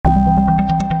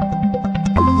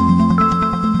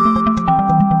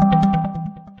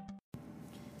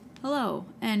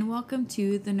welcome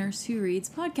to the Nurse Who Reads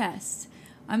podcast.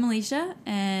 I'm Alicia,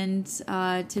 and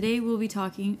today we'll be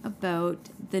talking about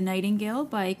The Nightingale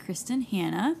by Kristin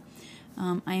Hannah.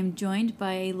 I am joined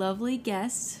by a lovely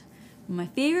guest, one of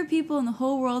my favorite people in the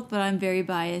whole world, but I'm very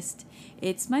biased.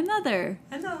 It's my mother.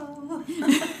 Hello.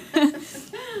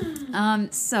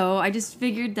 So I just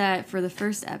figured that for the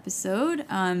first episode,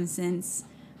 since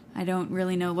I don't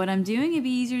really know what I'm doing, it'd be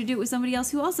easier to do it with somebody else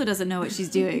who also doesn't know what she's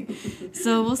doing.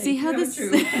 So we'll see how this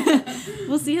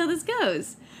we'll see how this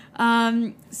goes.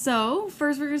 So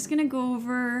first we're just gonna go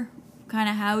over kind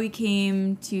of how we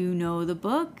came to know the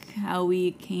book, how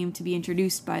we came to be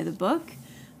introduced by the book.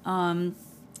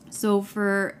 So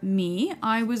for me,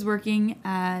 I was working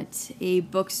at a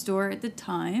bookstore at the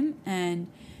time, and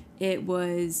it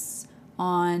was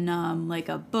on like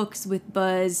a Books with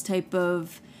Buzz type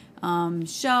of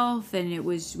shelf, and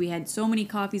we had so many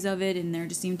copies of it, and there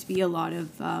just seemed to be a lot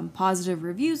of positive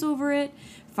reviews over it.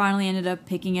 Finally ended up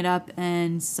picking it up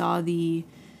and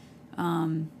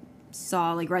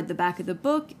read the back of the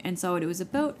book and saw what it was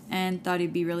about and thought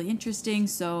it'd be really interesting,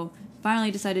 so finally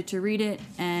decided to read it.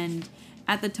 And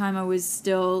at the time I was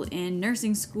still in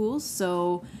nursing school,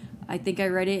 so I think I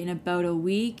read it in about a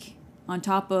week, on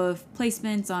top of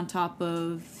placements, on top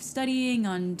of studying,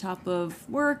 on top of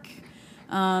work.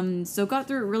 So got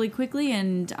through it really quickly,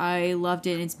 and I loved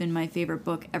it. It's been my favorite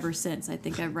book ever since. I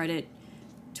think I've read it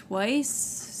twice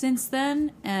since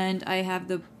then, and I have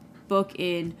the book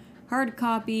in hard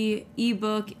copy,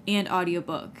 ebook, and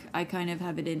audiobook. I kind of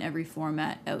have it in every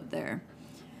format out there.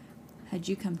 How'd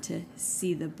you come to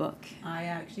see the book? I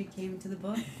actually came to the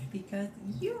book because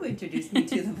you introduced me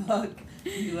to the book.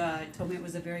 You told me it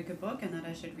was a very good book and that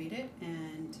I should read it,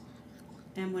 and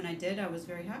when I did, I was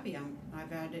very happy.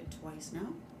 I've read it twice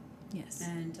now. Yes.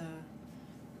 And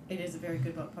it is a very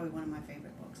good book, probably one of my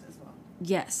favorite books as well.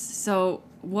 Yes. So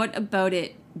what about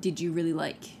it did you really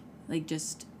like? Like,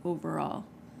 just overall?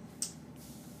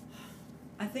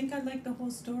 I think I like the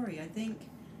whole story. I think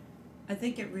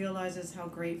it realizes how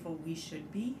grateful we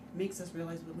should be. It makes us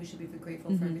realize that we should be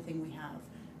grateful for everything we have,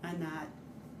 and that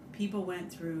people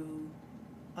went through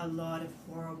a lot of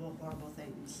horrible, horrible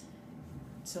things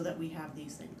so that we have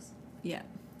these things. Yeah.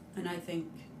 And I think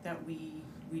that we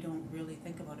don't really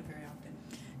think about it very often.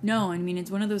 No, I mean, it's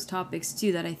one of those topics,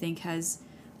 too, that I think has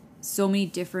so many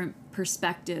different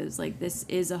perspectives. Like, this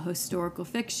is a historical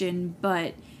fiction,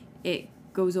 but it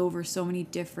goes over so many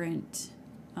different,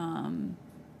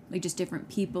 just different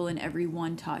people, and every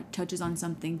one touches on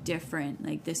something different.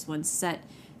 Like, this one's set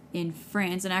in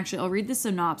France. And actually, I'll read the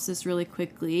synopsis really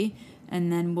quickly,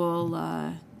 and then we'll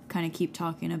kind of keep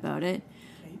talking about it.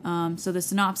 So the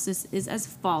synopsis is as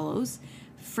follows.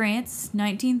 France,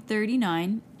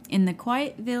 1939. In the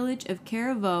quiet village of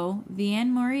Carreveau,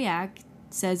 Vianne Mauriac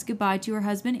says goodbye to her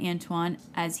husband Antoine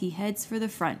as he heads for the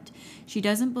front. She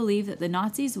doesn't believe that the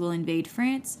Nazis will invade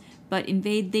France, but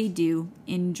invade they do,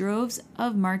 in droves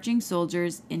of marching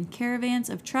soldiers, in caravans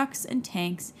of trucks and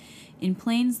tanks, in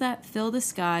planes that fill the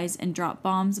skies and drop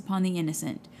bombs upon the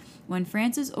innocent. When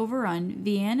France is overrun,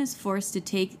 Vianne is forced to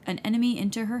take an enemy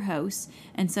into her house,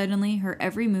 and suddenly her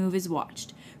every move is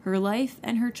watched. Her life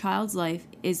and her child's life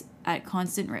is at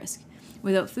constant risk.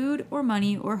 Without food or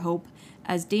money or hope,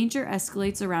 as danger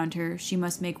escalates around her, she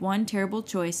must make one terrible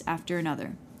choice after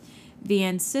another.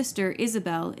 Vianne's sister,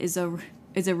 Isabelle, is a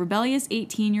rebellious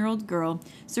 18-year-old girl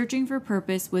searching for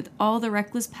purpose with all the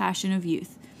reckless passion of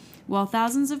youth. While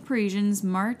thousands of Parisians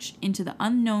march into the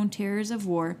unknown terrors of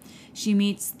war, she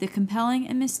meets the compelling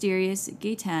and mysterious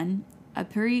Gaëtan, a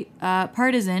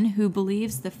partisan who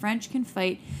believes the French can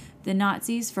fight the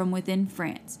Nazis from within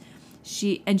France.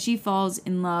 She falls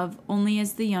in love only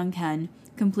as the young can,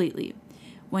 completely.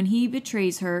 When he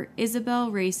betrays her, Isabelle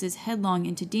races headlong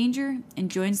into danger and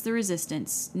joins the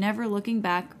resistance, never looking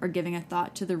back or giving a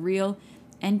thought to the real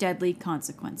and deadly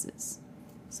consequences.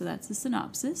 So that's the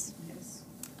synopsis. Yes.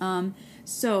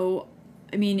 So,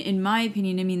 I mean, in my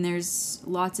opinion, there's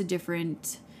lots of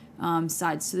different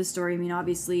sides to the story. I mean,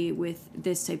 obviously, with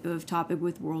this type of topic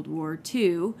with World War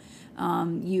II,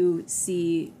 you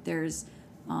see there's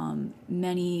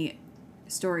many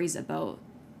stories about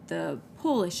the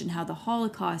Polish and how the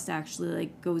Holocaust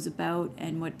actually goes about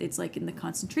and what it's like in the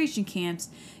concentration camps.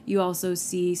 You also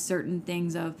see certain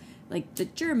things of the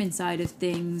German side of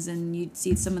things, and you'd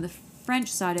see some of the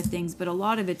French side of things, but a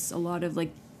lot of it's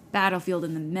battlefield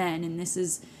and the men, and this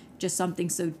is just something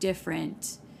so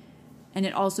different. And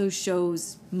it also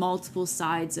shows multiple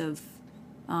sides of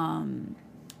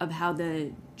how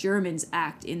the Germans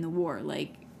act in the war.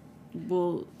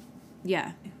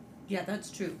 Yeah, that's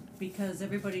true, because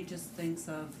everybody just thinks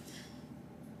of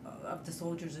of the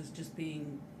soldiers as just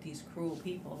being these cruel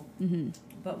people. Mm-hmm.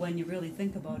 But when you really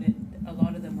think about it, a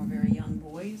lot of them were very young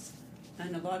boys,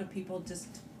 and a lot of people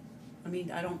just, I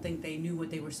mean, I don't think they knew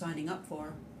what they were signing up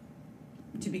for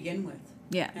to begin with.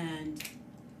 Yeah. And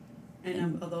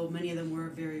although many of them were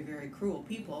very, very cruel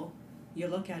people, you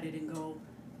look at it and go,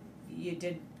 they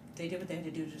did what they had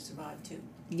to do to survive too.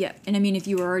 Yeah. And I mean, if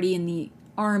you were already in the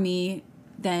army,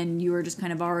 then you were just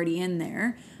kind of already in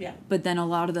there. Yeah. But then a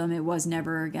lot of them, it was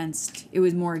more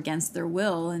against their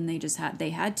will, and they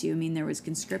had to. I mean, there was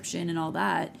conscription and all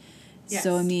that. Yes.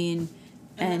 So, I mean,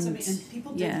 and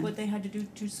people did what they had to do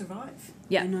to survive.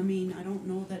 Yeah. And I mean, I don't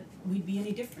know that we'd be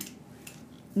any different.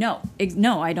 No,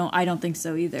 I don't think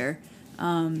so either.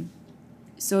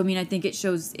 So, I mean, I think it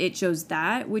shows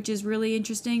that, which is really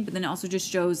interesting, but then it also just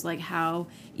shows, like, how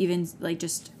even, like,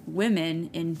 just women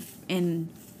in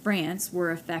France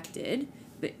were affected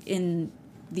but in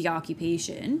the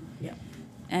occupation. Yeah.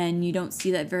 And you don't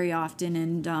see that very often.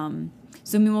 And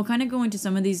so, I mean, we'll kind of go into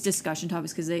some of these discussion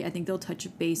topics because I think they'll touch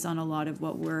base on a lot of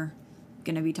what we're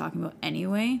going to be talking about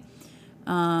anyway.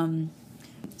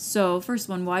 So, first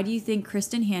one, why do you think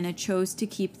Kristin Hannah chose to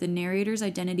keep the narrator's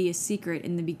identity a secret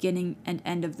in the beginning and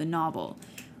end of the novel?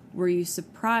 Were you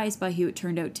surprised by who it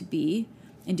turned out to be?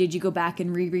 And did you go back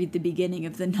and reread the beginning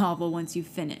of the novel once you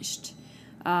finished?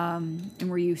 And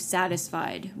were you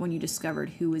satisfied when you discovered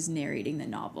who was narrating the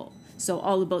novel? So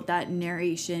all about that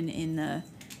narration in the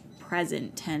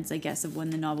present tense, I guess, of when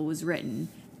the novel was written,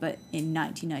 but in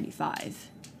 1995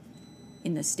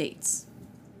 in the States.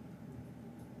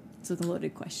 So it's a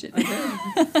loaded question.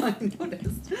 I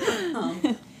noticed.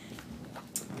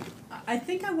 I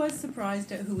think I was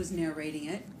surprised at who was narrating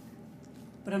it,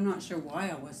 but I'm not sure why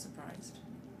I was surprised.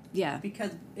 Yeah.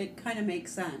 Because it kind of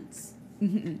makes sense.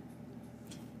 Mm-hmm.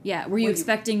 Yeah. Were you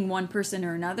expecting one person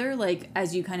or another? Like,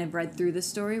 as you kind of read through the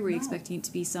story, were you expecting it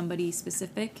to be somebody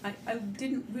specific? I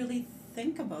didn't really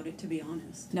think about it, to be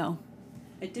honest. No.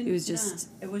 It didn't. It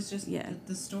was just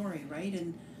the story, right?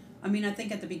 And I mean, I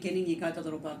think at the beginning you got the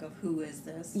little bug of who is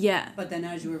this? Yeah. But then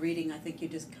as you were reading, I think you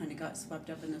just kind of got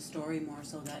swept up in the story more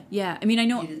so that I mean, I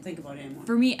know you didn't think about it anymore.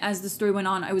 For me, as the story went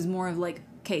on, I was more of like,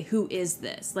 okay, who is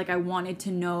this? Like, I wanted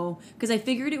to know, because I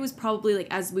figured it was probably, like,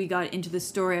 as we got into the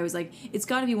story, I was like, it's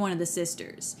got to be one of the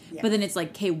sisters. Yes. But then it's like,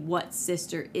 okay, what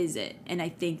sister is it? And I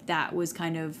think that was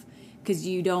kind of, because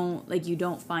you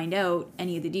don't find out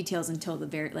any of the details until the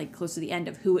very, like, close to the end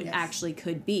of who it actually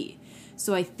could be.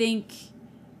 So I think,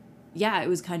 it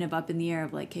was kind of up in the air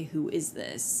of like, okay, who is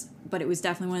this? But it was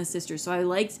definitely one of the sisters. So I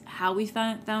liked how we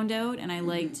found out, and I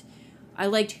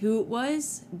liked who it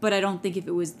was, but I don't think if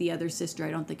it was the other sister,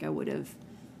 I don't think I would have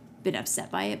been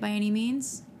upset by it by any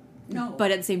means. No.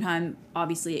 But at the same time,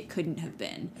 obviously it couldn't have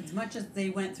been. As much as they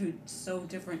went through so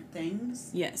different things.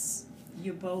 Yes.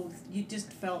 You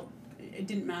just felt it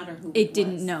didn't matter who it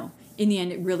didn't, no. In the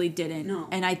end, it really didn't. No.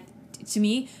 And to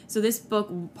me, so this book,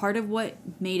 part of what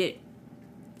made it,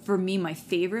 for me, my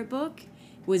favorite book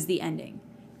was the ending.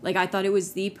 Like, I thought it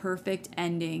was the perfect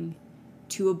ending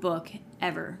to a book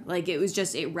ever. Like, it was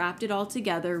just, it wrapped it all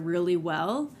together really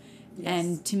well. Yes.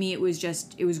 And to me, it was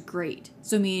great.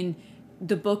 So, I mean,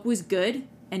 the book was good,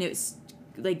 and it was,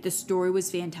 like, the story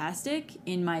was fantastic,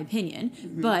 in my opinion.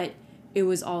 Mm-hmm. But it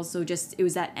was also just, it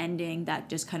was that ending that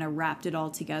just kind of wrapped it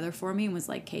all together for me and was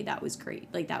like, hey, that was great.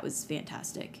 Like, that was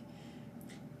fantastic.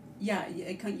 Yeah,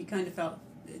 you kind of felt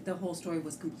the whole story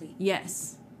was complete.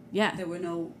 Yes. Yeah. There were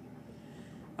no,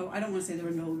 I don't want to say there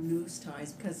were no news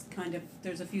ties, because kind of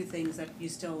there's a few things that you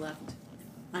still left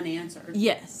unanswered.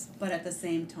 Yes. But at the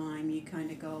same time, you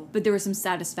kind of go. But there was some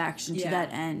satisfaction to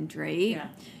that end, right? Yeah.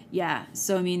 Yeah.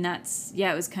 So, I mean, it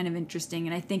was kind of interesting.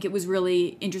 And I think it was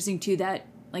really interesting, too, that,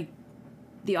 like,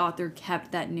 the author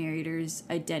kept that narrator's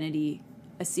identity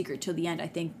a secret till the end. I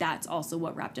think that's also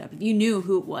what wrapped it up. If you knew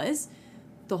who it was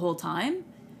the whole time,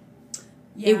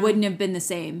 it wouldn't have been the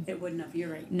same. It wouldn't have.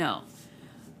 You're right. No.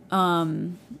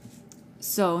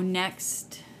 So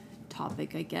next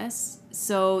topic, I guess.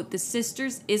 So the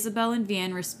sisters Isabel and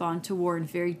Vianne respond to war in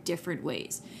very different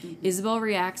ways. Mm-hmm. Isabel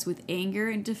reacts with anger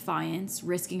and defiance,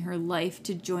 risking her life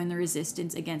to join the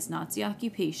resistance against Nazi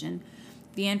occupation.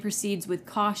 Vianne proceeds with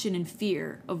caution and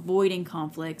fear, avoiding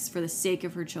conflicts for the sake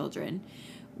of her children.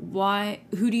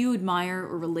 Who do you admire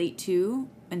or relate to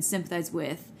and sympathize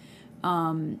with?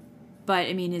 But,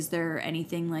 I mean, is there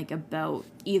anything, like, about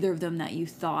either of them that you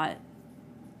thought,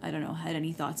 I don't know, had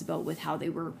any thoughts about with how they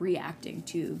were reacting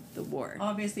to the war?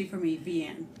 Obviously, for me,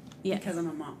 Vianne. Yeah. Because I'm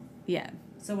a mom. Yeah.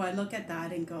 So I look at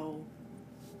that and go,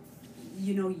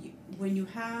 when you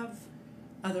have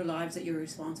other lives that you're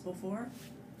responsible for,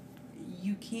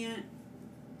 you can't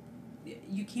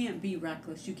you can't be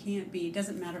reckless. You can't be, it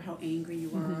doesn't matter how angry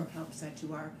you are or how upset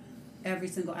you are. Every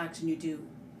single action you do,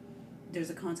 there's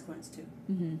a consequence to.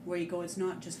 Where you go, it's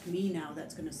not just me now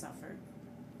that's going to suffer.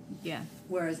 Yeah.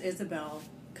 Whereas Isabel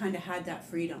kind of had that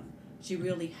freedom. She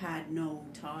really had no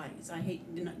ties. I hate,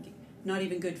 not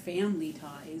even good family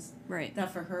ties. Right.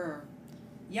 That for her,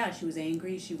 yeah, she was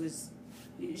angry.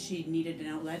 She needed an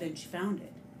outlet and she found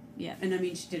it. Yeah. And I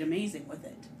mean, she did amazing with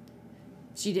it.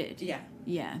 She did. Yeah.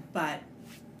 Yeah. But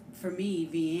for me,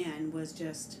 Vianne was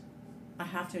just, I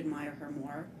have to admire her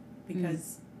more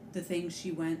because the things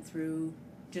she went through,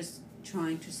 just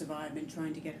trying to survive and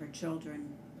trying to get her child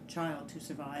to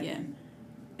survive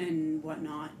and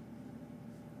whatnot.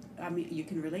 I mean, you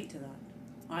can relate to that.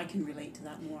 I can relate to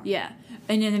that more. Yeah.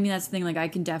 And I mean, that's the thing, like, I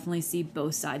can definitely see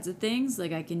both sides of things.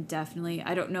 Like, I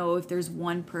don't know if there's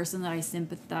one person that I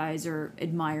sympathize or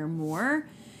admire more,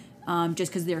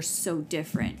 just because they're so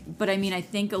different. But I mean, I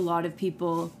think a lot of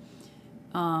people,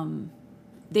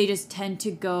 they just tend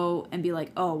to go and be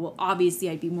like, oh, well, obviously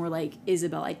I'd be more like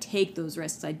Isabel. I take those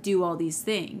risks. I do all these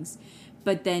things.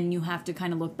 But then you have to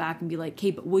kind of look back and be like,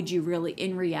 okay, but would you really?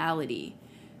 In reality,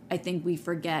 I think we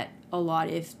forget a lot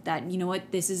if that, you know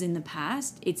what, this is in the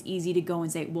past. It's easy to go and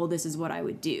say, well, this is what I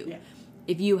would do. Yeah.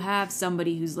 If you have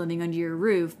somebody who's living under your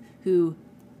roof who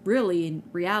really in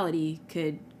reality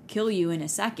could kill you in a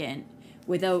second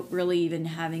without really even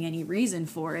having any reason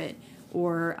for it,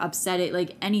 or upset it,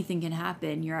 like anything can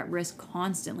happen. You're at risk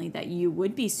constantly, that you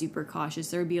would be super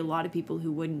cautious. There would be a lot of people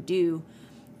who wouldn't do,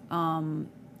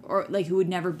 or like who would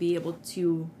never be able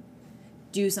to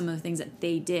do some of the things that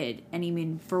they did. And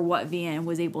even for what Vianne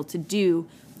was able to do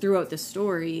throughout the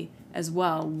story as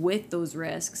well with those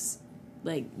risks,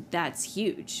 like that's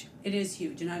huge. It is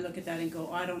huge. And I look at that and go,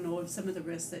 I don't know if some of the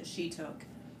risks that she took,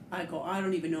 I go, I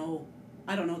don't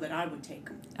know that I would take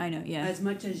them. I know, yeah. As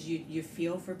much as you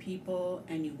feel for people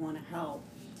and you want to help,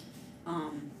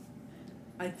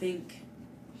 I think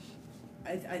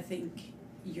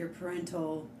your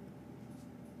parental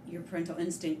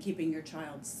instinct, keeping your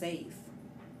child safe,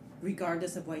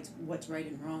 regardless of what's right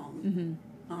and wrong,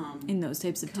 in those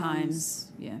types of times,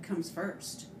 comes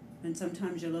first. And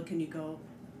sometimes you look and you go,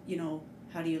 you know,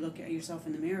 how do you look at yourself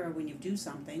in the mirror when you do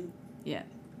something? Yeah.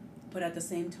 But at the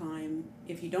same time,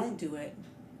 if you don't do it,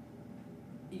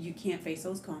 you can't face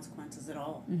those consequences at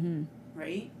all,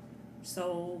 right?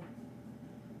 So,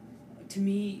 to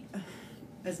me,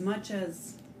 as much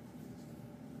as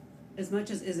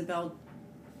Isabel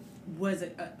was a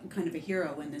kind of a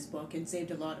hero in this book and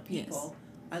saved a lot of people,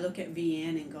 I look at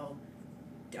Vianne and go,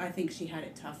 I think she had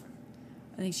it tougher.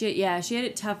 I think she had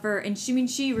it tougher, and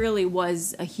she really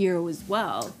was a hero as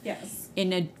well. Yes.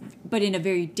 But in a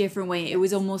very different way. Yes. It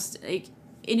was almost like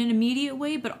in an immediate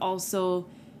way, but also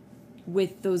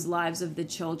with those lives of the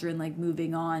children, like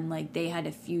moving on, like they had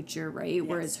a future, right?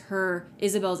 Yes. Whereas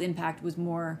Isabel's impact was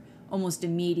more almost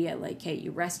immediate, like, hey,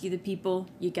 you rescue the people,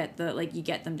 you get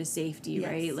them to safety, yes.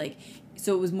 right? Like,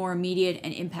 so it was more immediate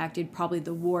and impacted probably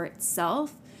the war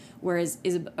itself, whereas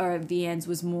Vianne's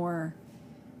was more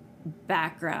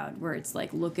background, where it's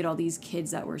like, look at all these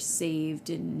kids that were saved.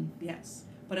 And yes,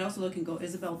 but I also look and go,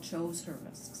 Isabel chose her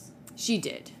risks. She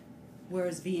did,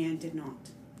 whereas Vianne did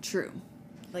not. True.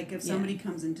 Like if somebody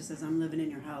comes in and says, I'm living in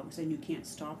your house, and you can't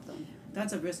stop them,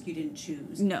 that's a risk you didn't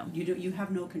choose. No, you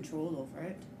have no control over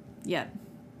it. Yeah.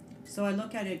 So I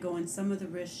look at it going, some of the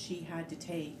risks she had to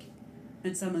take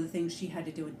and some of the things she had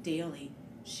to do it daily,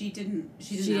 she didn't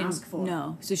ask for.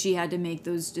 No. So she had to make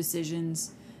those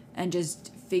decisions and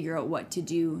just figure out what to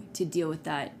do to deal with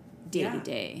that day to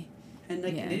day. And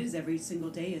like it is, every single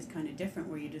day is kind of different,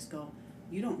 where you just go,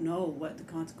 you don't know what the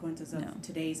consequences of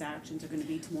today's actions are going to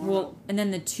be tomorrow. Well, and then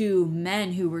the two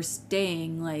men who were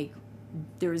staying, like,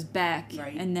 there was Beck,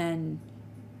 right. and then,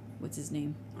 what's his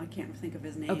name? I can't think of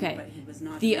his name, okay. but he was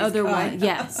not the other guy. one.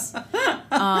 Yes,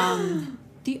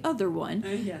 the other one.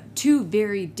 Yeah. Two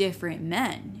very different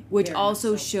men, which very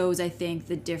also shows, I think,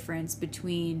 the difference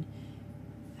between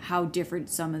how different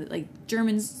some of the, like,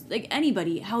 Germans, like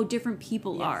anybody, how different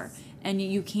people yes. are, and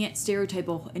you can't stereotype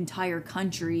an entire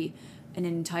country, an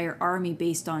entire army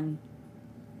based on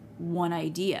one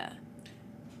idea.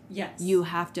 Yes. You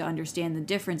have to understand the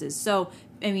differences. So,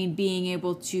 I mean, being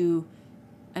able to,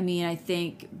 I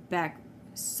think Beck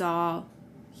saw,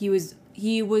 he was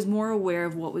more aware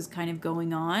of what was kind of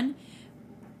going on,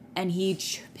 and he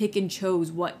pick and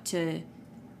chose what to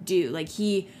do. Like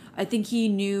I think he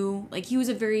knew, like he was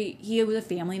a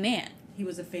family man. He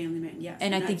was a family man, yes.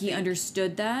 And I think he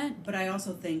understood that. But I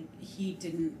also think he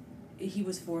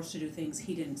was forced to do things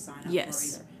he didn't sign up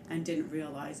yes. for either, and didn't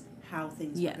realize how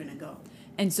things were going to go.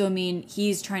 And so, I mean,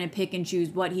 he's trying to pick and choose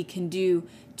what he can do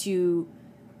to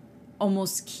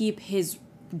almost keep his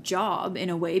job in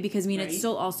a way, because I mean, it's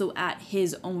still also at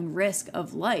his own risk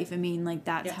of life. I mean, like,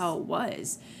 that's how it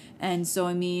was. And so,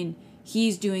 I mean,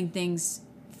 he's doing things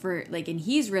for, like, and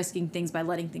he's risking things by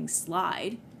letting things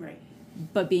slide. Right.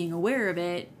 But being aware of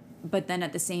it, but then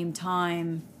at the same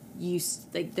time,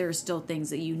 there are still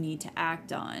things that you need to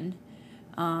act on.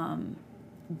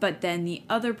 But then the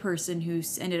other person who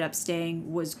ended up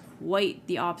staying was quite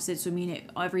the opposite. So, I mean,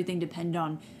 everything depended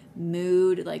on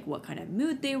mood, like what kind of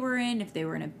mood they were in. If they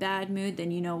were in a bad mood, then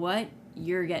you know what?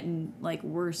 You're getting, like,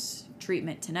 worse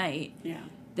treatment tonight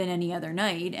than any other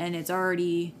night. And it's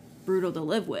already brutal to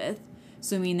live with.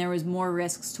 So, I mean, there was more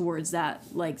risks towards that,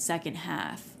 like, second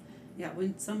half. Yeah,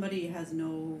 when somebody has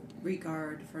no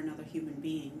regard for another human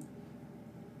being,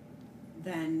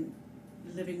 then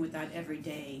living with that every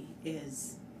day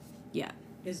is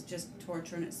just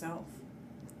torture in itself.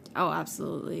 Oh,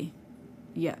 absolutely.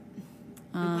 Yeah.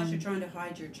 And plus, you're trying to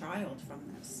hide your child from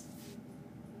this.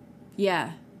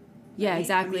 Yeah. Yeah, right?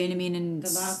 exactly. And I mean, and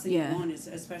the last thing you want is,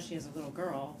 especially as a little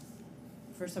girl,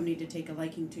 for somebody to take a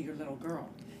liking to your little girl.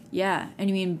 Yeah, and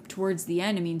I mean, towards the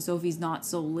end, I mean, Sophie's not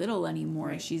so little anymore.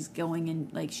 Right. She's going in,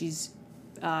 like, she's,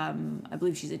 I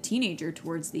believe she's a teenager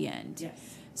towards the end.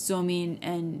 Yes. So, I mean,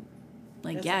 and,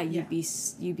 like,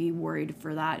 That's you'd be worried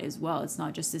for that as well. It's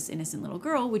not just this innocent little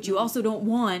girl, which you also don't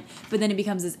want, but then it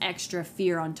becomes this extra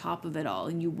fear on top of it all.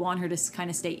 And you want her to kind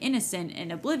of stay innocent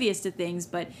and oblivious to things,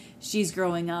 but she's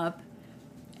growing up,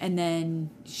 and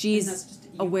then she's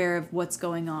aware of what's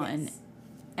going on. Yes.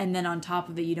 And then on top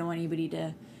of it, you don't want anybody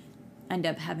to end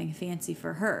up having a fancy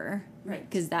for her, right?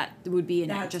 Because that would be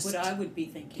that's what I would be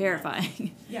thinking.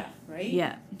 Terrifying. Yeah, right.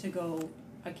 Yeah. To go,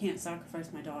 I can't sacrifice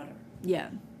my daughter. Yeah.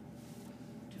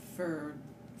 For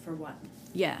what?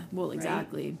 Yeah. Well,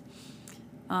 exactly.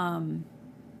 Right?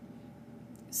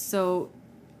 So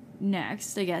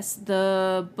next, I guess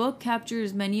the book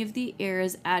captures many of the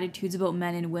era's attitudes about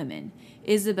men and women.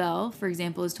 Isabel, for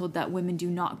example, is told that women do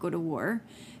not go to war.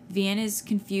 Vianne is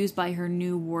confused by her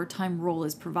new wartime role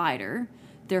as provider.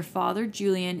 Their father,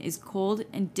 Julian, is cold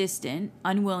and distant,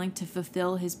 unwilling to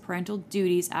fulfill his parental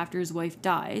duties after his wife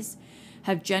dies.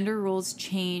 Have gender roles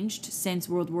changed since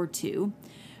World War II?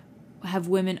 Have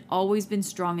women always been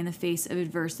strong in the face of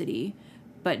adversity,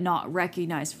 but not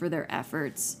recognized for their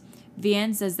efforts?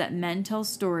 Vianne says that men tell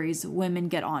stories, women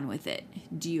get on with it.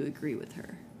 Do you agree with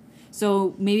her?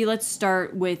 So maybe let's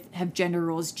start with, have gender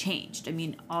roles changed? I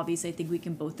mean, obviously, I think we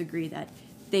can both agree that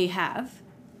they have.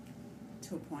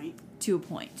 To a point. To a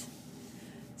point.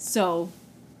 So,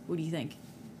 what do you think?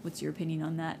 What's your opinion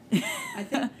on that?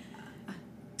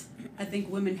 I think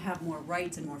women have more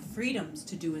rights and more freedoms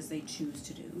to do as they choose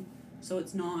to do. So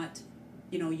it's not,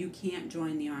 you can't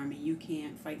join the army, you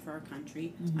can't fight for our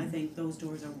country. Mm-hmm. I think those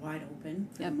doors are wide open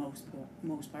for the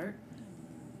most part.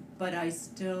 But I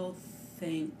still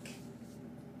think,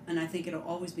 and I think it'll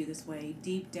always be this way,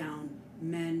 deep down,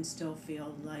 men still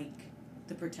feel like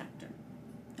the protector.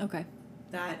 Okay.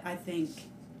 That I think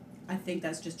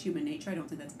that's just human nature. I don't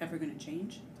think that's ever going to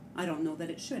change. I don't know that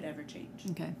it should ever change.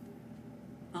 Okay.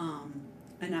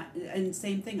 And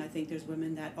same thing, I think there's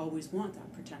women that always want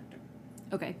that protector.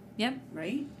 Okay. Yep.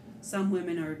 Right? Some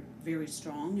women are very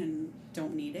strong and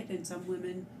don't need it, and some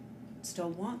women still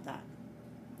want that.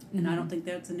 Mm-hmm. And I don't think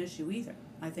that's an issue either.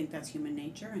 I think that's human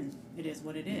nature, and it is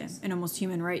what it is. And almost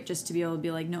human right just to be able to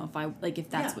be like, no, if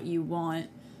that's what you want.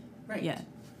 Right. Yeah.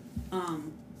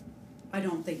 I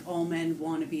don't think all men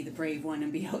want to be the brave one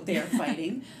and be out there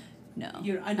fighting. No.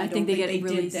 I think they get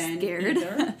really scared.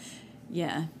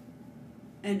 Yeah.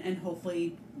 And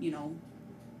hopefully,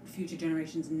 future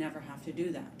generations never have to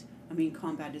do that. I mean,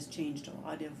 combat has changed a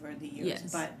lot over the years,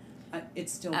 but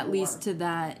it's still at war. Least to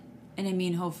that. And I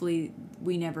mean, hopefully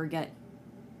we never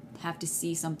have to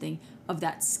see something of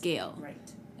that scale.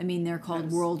 Right. I mean, they're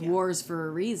called world wars for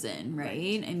a reason,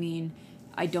 right? I mean,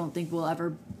 I don't think we'll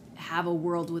ever have a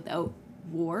world without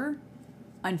war.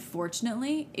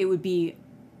 Unfortunately, it would be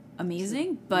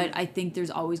amazing, but I think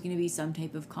there's always going to be some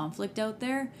type of conflict out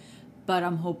there. But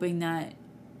I'm hoping that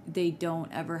they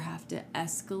don't ever have to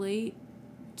escalate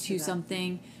to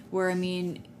something where, I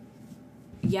mean,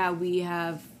 we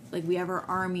have our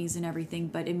armies and everything,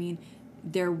 but I mean,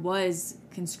 there was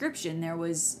conscription.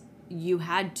 You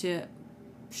had to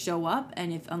show up,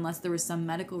 and unless there was some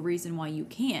medical reason why you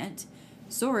can't,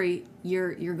 sorry,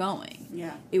 you're going.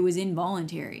 Yeah. It was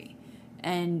involuntary.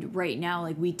 And right now,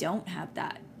 we don't have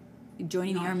that.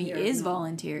 Joining the army is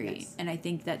voluntary. Yes. And I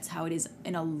think that's how it is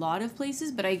in a lot of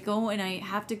places. But I go and I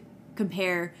have to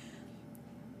compare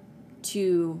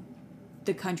to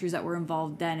the countries that were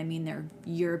involved then, I mean, they're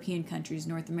European countries,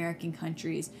 North American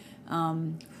countries.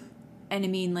 And I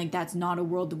mean, like, that's not a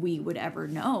world that we would ever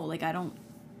know. Like,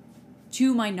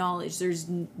 to my knowledge, there's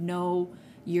no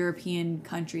European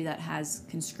country that has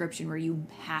conscription where you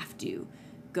have to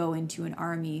go into an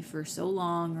army for so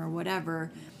long or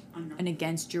whatever and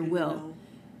against your will. No.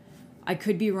 I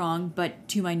could be wrong, but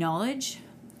to my knowledge,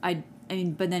 I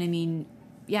mean, but then I mean,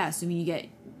 yeah, so I mean, you get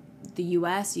the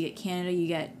US, you get Canada, you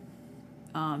get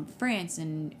France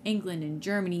and England and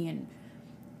Germany and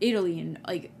Italy and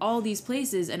like all these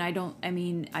places, and I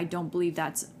don't believe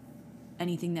that's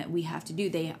anything that we have to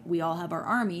do. We all have our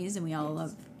armies and we all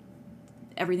have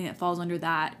everything that falls under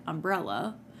that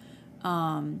umbrella.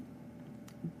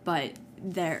 But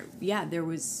there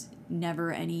was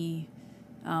never any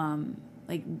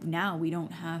like now we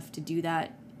don't have to do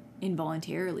that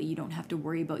involuntarily. You don't have to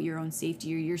worry about your own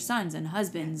safety or your sons and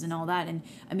husbands and all that. And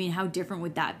I mean, how different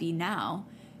would that be now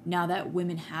that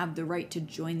women have the right to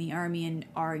join the army and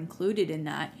are included in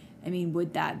that? I mean,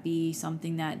 would that be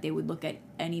something that they would look at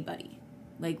anybody?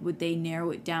 Like, would they narrow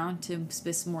it down to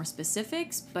more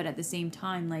specifics? But at the same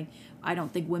time, like, I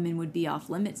don't think women would be off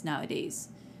limits nowadays.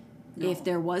 No. If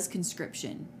there was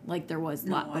conscription, like there was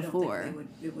before. I don't think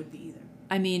it would be either.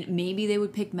 I mean, maybe they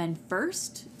would pick men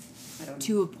first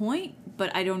to a point,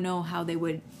 but I don't know how they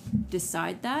would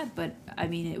decide that. But, I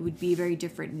mean, it would be very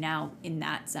different now in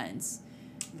that sense.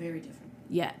 Very different.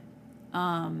 Yeah.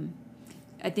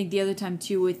 I think the other time,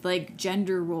 too, with, like,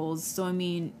 gender roles. So, I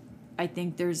mean, I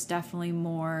think there's definitely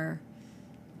more,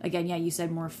 again, yeah, you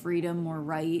said more freedom, more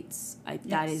rights.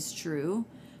 That is true.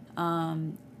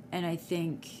 And I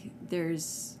think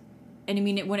and I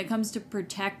mean, when it comes to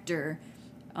protector,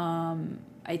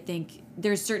 I think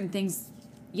there's certain things,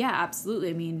 yeah, absolutely.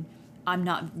 I mean,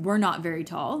 we're not very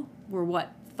tall. We're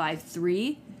what,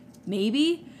 5'3",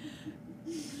 maybe?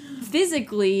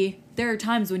 Physically, there are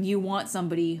times when you want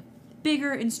somebody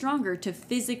bigger and stronger to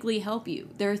physically help you.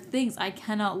 There are things I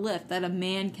cannot lift that a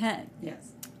man can.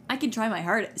 Yes. I can try my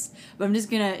hardest, but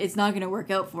it's not gonna work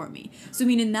out for me. So I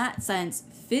mean, in that sense,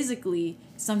 physically,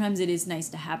 sometimes it is nice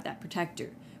to have that protector.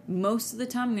 Most of the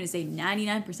time, I'm gonna say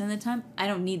 99% of the time, I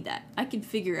don't need that. I can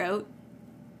figure out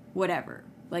whatever.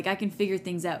 Like, I can figure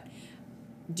things out.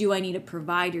 Do I need a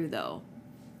provider, though?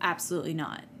 Absolutely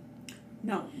not.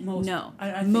 No.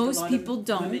 I most people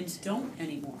don't. Women don't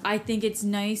anymore. I think it's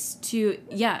nice to,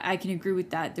 yeah, I can agree with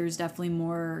that. There's definitely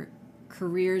more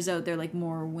careers out there, like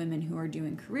more women who are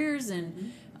doing careers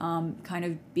and kind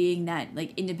of being that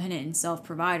like independent and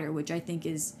self-provider, which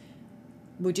is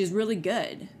really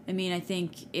good. I mean, I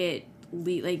think I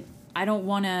don't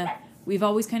want to, we've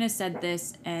always kind of said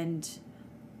this, and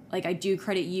like I do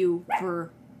credit you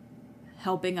for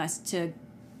helping us to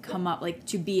come up, like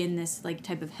to be in this like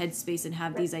type of headspace and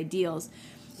have these ideals,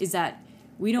 is that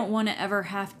we don't want to ever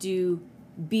have to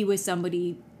be with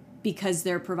somebody because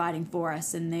they're providing for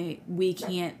us and we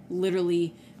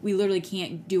literally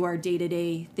can't do our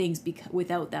day-to-day things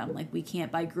without them. Like, we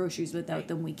can't buy groceries without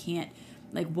them. We can't,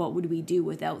 like, what would we do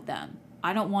without them?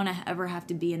 I don't want to ever have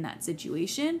to be in that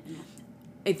situation.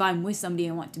 If I'm with somebody,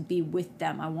 I want to be with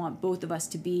them. I want both of us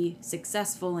to be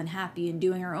successful and happy and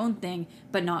doing our own thing,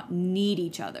 but not need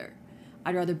each other.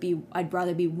 I'd rather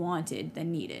be wanted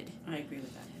than needed. I agree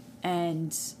with that.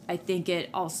 And I think it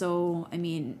also, I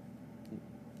mean,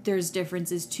 there's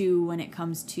differences too when it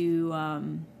comes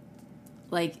to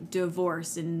like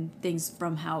divorce and things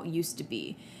from how it used to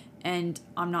be. And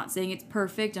I'm not saying it's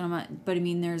perfect, but I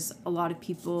mean, there's a lot of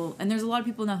people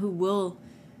now who will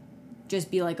just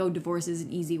be like, oh, divorce is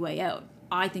an easy way out.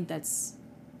 I think that's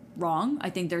wrong. I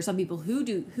think there are some people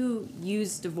who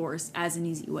use divorce as an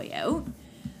easy way out,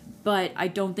 but I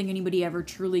don't think anybody ever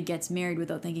truly gets married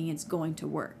without thinking it's going to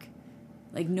work.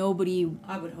 Like, nobody...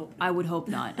 I would hope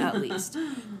not, at least.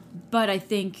 But I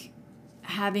think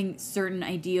having certain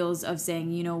ideals of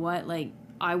saying, you know what, like,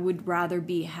 I would rather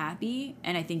be happy,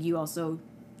 and I think you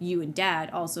and Dad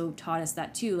also taught us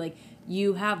that too. Like,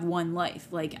 you have one life.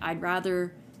 Like, I'd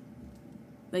rather...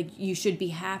 Like, you should be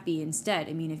happy instead.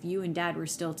 I mean, if you and Dad were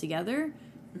still together,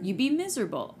 you'd be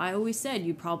miserable. I always said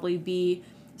you'd probably be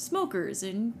smokers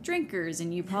and drinkers,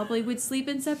 and you probably would sleep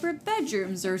in separate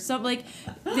bedrooms or something. Like,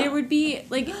 there would be,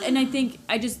 like, and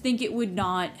I just think it would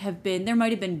not have been, there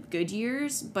might have been good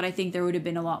years, but I think there would have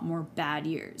been a lot more bad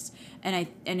years. And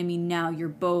I mean, now you're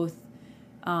both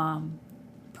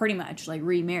pretty much, like,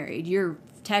 remarried. You're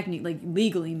technically, like,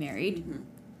 legally married. Mm-hmm.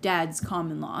 Dad's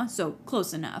common law, so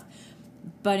close enough.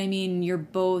 But, I mean, you're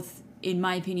both, in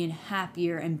my opinion,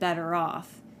 happier and better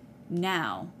off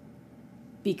now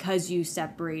because you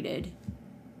separated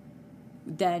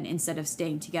than instead of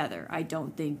staying together. I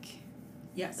don't think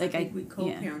Yes, Like, I think we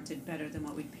co-parented better than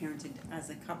what we parented as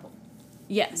a couple.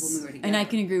 Yes, when we were together. and I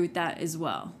can agree with that as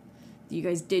well. You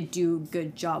guys did do a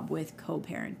good job with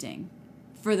co-parenting,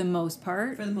 for the most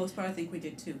part. For the most part, I think we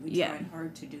did too. We tried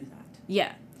hard to do that.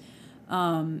 Yeah.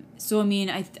 So, I mean,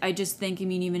 I just think, I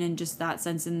mean, even in just that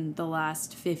sense, in the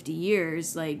last 50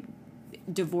 years, like,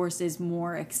 divorce is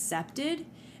more accepted,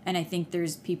 and I think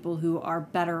there's people who are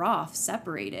better off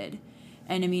separated.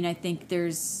 And, I mean, I think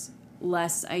there's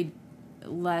less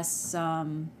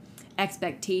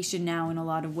expectation now in a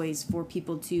lot of ways for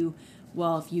people to,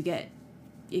 well, if you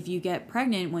get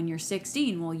pregnant when you're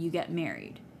 16, well, you get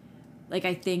married. Like,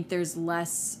 I think there's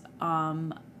less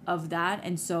of that,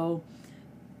 and so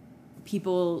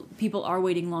people are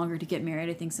waiting longer to get married.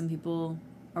 I think some people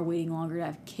are waiting longer to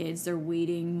have kids. They're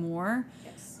waiting more.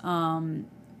 Yes.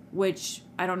 Which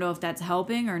I don't know if that's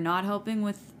helping or not helping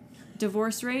with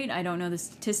divorce rate. I don't know the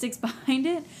statistics behind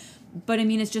it, but I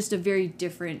mean, it's just a very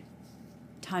different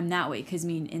time that way. Because I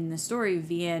mean, in the story,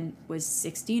 Vianne was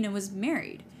 16 and was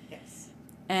married. Yes.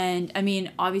 And I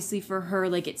mean, obviously for her,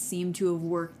 like, it seemed to have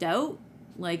worked out.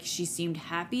 Like, she seemed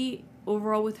happy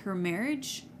overall with her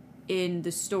marriage in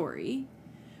the story,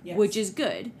 yes. which is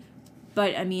good.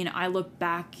 But I mean, I look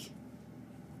back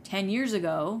 10 years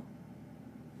ago,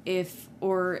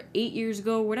 or 8 years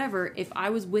ago, whatever, if I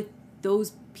was with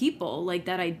those people like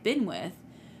that I'd been with,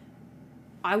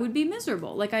 I would be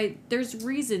miserable. Like, there's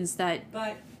reasons that,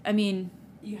 but I mean,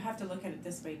 you have to look at it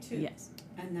this way too. Yes.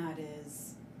 And that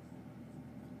is,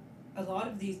 a lot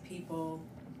of these people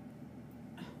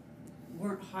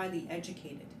weren't highly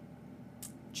educated.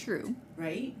 True.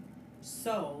 Right?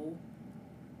 So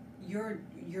your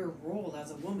role as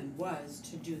a woman was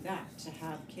to do that, to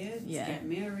have kids, get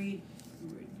married,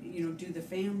 do the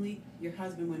family. Your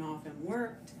husband went off and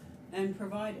worked and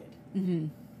provided. Mm-hmm.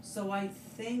 So I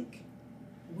think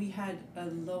we had a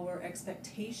lower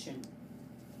expectation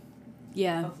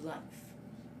of life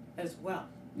as well.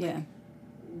 Yeah. Like,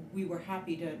 we were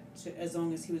happy to as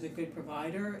long as he was a good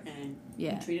provider and he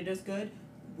treated us good,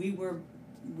 we were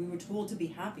told to be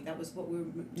happy. That was what we were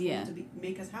told to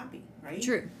make us happy, right?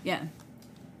 True. Yeah.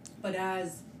 But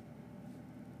as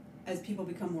people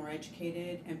become more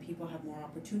educated and people have more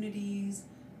opportunities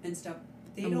and stuff,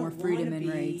 they don't want to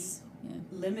be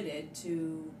limited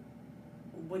to,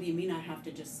 what do you mean I have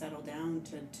to just settle down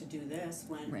to do this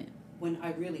when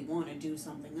I really want to do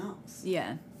something else?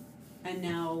 Yeah. And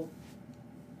now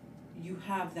you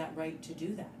have that right to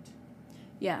do that.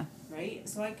 Yeah. Right?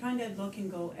 So I kind of look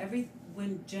and go,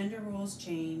 when gender roles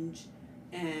change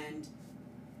and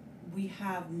we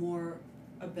have more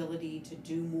ability to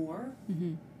do more,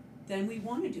 mm-hmm. then we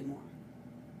want to do more.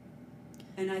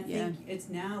 And I think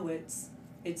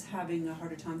it's having a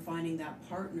harder time finding that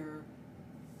partner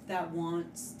that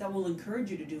will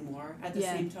encourage you to do more at the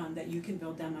same time that you can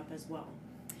build them up as well.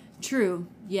 True.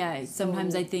 Yeah.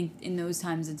 Sometimes I think in those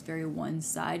times it's very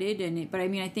one-sided, but I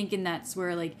mean, I think in that's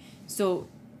where, like, so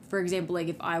for example, like,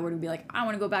 if I were to be like, I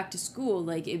want to go back to school,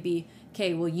 like, it'd be,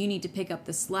 okay, well, you need to pick up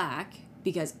the slack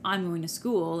because I'm going to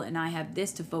school and I have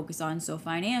this to focus on. So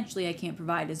financially, I can't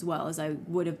provide as well as I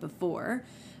would have before.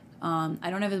 I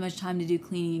don't have as much time to do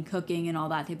cleaning and cooking and all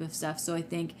that type of stuff. So I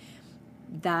think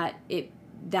that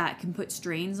can put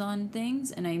strains on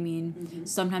things. And I mean, mm-hmm.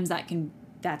 sometimes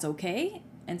that's okay.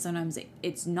 And sometimes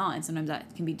it's not. And sometimes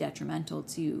that can be detrimental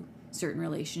to certain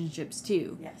relationships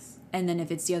too. Yes. And then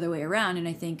if it's the other way around, and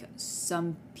I think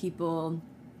some people,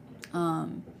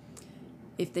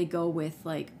 if they go with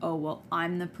like, oh, well,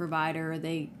 I'm the provider,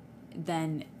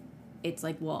 then it's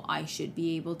like, well, I should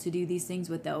be able to do these things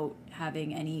without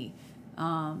having any,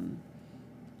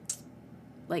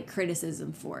 like,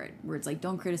 criticism for it, where it's like,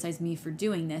 don't criticize me for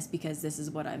doing this because this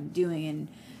is what I'm doing. And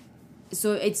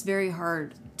so it's very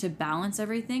hard to balance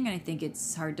everything. And I think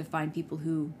it's hard to find people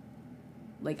who,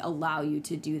 like, allow you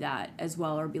to do that as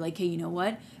well, or be like, hey, you know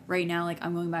what, right now, like,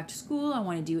 I'm going back to school, I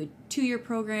want to do a 2-year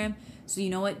program, so you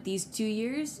know what, these 2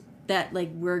 years that, like,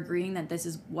 we're agreeing that this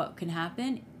is what can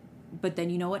happen, but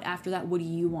then you know what, after that, what do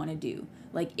you want to do?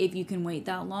 Like, if you can wait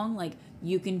that long, like,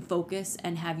 you can focus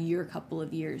and have your couple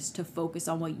of years to focus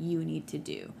on what you need to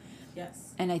do.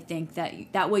 Yes. And I think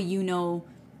that way, you know,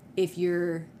 if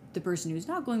you're the person who's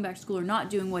not going back to school or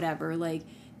not doing whatever, like,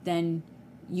 then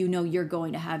you know you're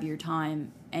going to have your time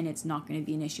and it's not going to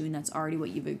be an issue, and that's already what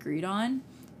you've agreed on.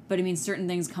 But I mean, certain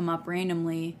things come up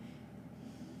randomly.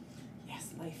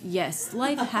 Yes,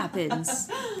 life happens.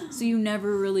 So you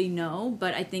never really know.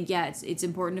 But I think, it's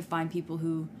important to find people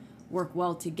who work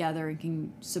well together and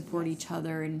can support each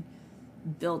other and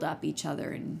build up each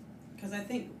other. And because I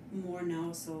think more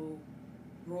now, so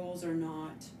roles are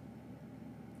not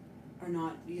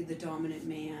the dominant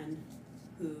man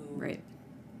who Right.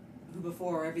 who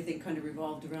before everything kind of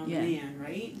revolved around Yeah. the man,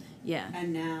 right? Yeah.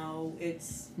 And now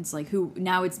it's It's like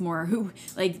now it's more who,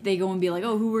 like they go and be like,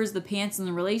 oh, who wears the pants in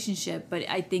the relationship? But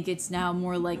I think it's now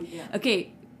more like, Yeah.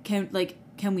 okay,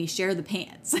 can we share the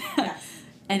pants? yes.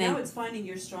 And now I- it's finding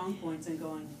your strong points and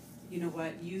going, you know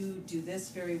what, you do this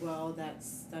very well,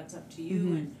 that's up to you,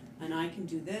 Mhm. and I can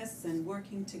do this, and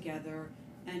working together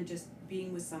and just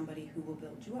being with somebody who will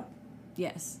build you up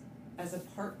yes. as a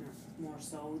partner more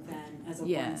so than as a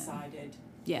Yeah. one-sided.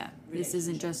 Yeah. This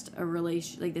isn't just a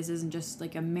relation, like this isn't just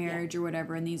like a marriage or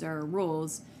whatever, and these are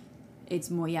rules. It's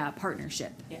more, a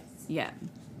partnership. Yes. Yeah.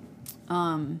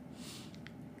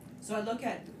 So I look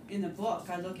at, in the book,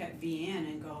 I look at Vianne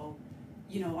and go,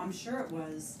 you know, I'm sure it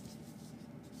was,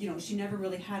 you know, she never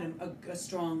really had a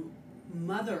strong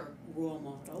mother role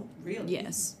model, really.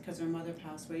 Yes. Because her mother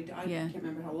passed away. I can't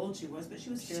remember how old she was, but she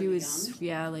was fairly She was, young.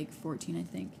 yeah, like 14, I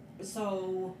think.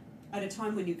 So at a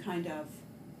time when you kind of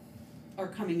are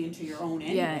coming into your own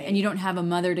anyway. Yeah, and you don't have a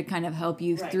mother to kind of help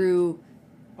you Right. through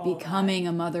all becoming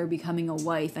that. a mother, becoming a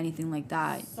wife, anything like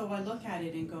that. So I look at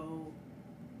it and go,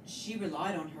 she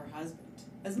relied on her husband.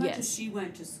 As much as Yes. she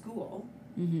went to school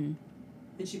Mm-hmm.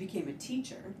 and she became a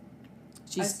teacher,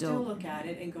 She's I still look at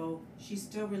it and go, she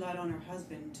still relied on her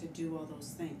husband to do all those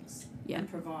things and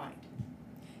provide.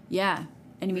 Yeah.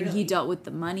 And I mean, he Really? dealt with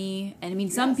the money. And I mean,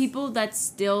 some Yes. people, that's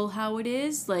still how it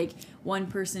is. Like, one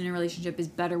person in a relationship is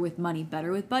better with money,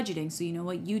 better with budgeting. So, you know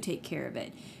what? You take care of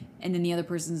it. And then the other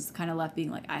person's kind of left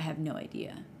being like, I have no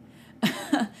idea.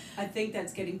 I think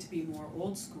that's getting to be more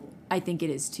old school. I think it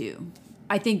is too.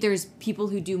 I think there's people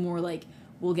who do more like,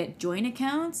 we'll get joint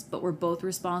accounts, but we're both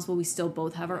responsible. We still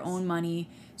both have our Yes. own money.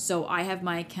 So I have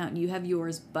my account and you have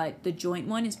yours, but the joint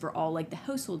one is for all like the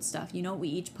household stuff. You know, we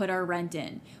each put our rent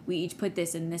in. We each put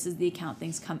this in. This is the account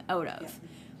things come out of. Yeah.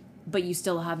 But you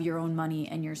still have your own money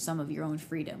and some of your own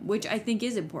freedom, which I think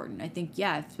is important. I think,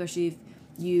 especially if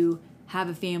you have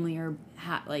a family or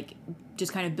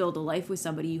just kind of build a life with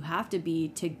somebody, you have to be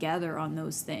together on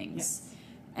those things. Yes.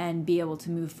 And be able to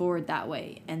move forward that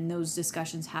way. And those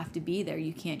discussions have to be there.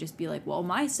 You can't just be like, well,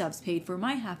 my stuff's paid for,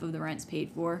 my half of the rent's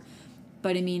paid for.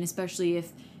 But I mean, especially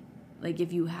if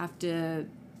you have to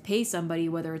pay somebody,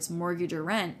 whether it's mortgage or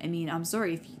rent, I mean, I'm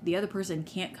sorry, if the other person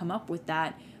can't come up with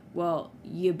that, well,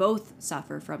 you both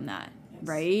suffer from that,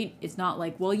 right? It's not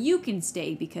like, well, you can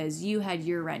stay because you had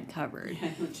your rent covered.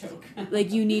 Yeah, no joke.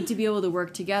 Like, you need to be able to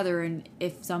work together, and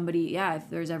if somebody, if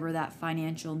there's ever that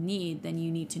financial need, then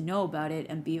you need to know about it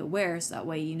and be aware, so that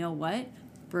way, you know what,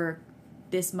 for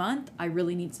this month, I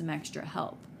really need some extra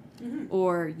help. Mm-hmm.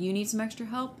 Or you need some extra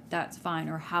help, that's fine.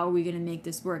 Or how are we going to make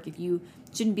this work? If you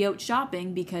shouldn't be out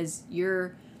shopping because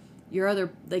your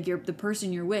the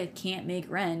person you're with can't make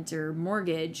rent or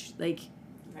mortgage, Right.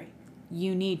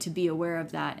 you need to be aware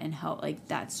of that and help.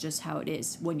 That's just how it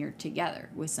is when you're together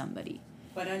with somebody.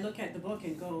 But I look at the book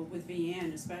and go, with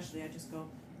Vianne especially, I just go,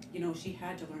 you know, she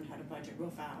had to learn how to budget real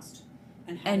fast.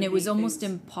 And it was almost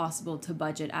impossible to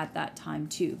budget at that time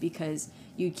too, because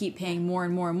you keep paying more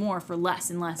and more and more for less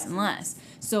and less and less.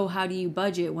 So how do you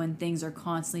budget when things are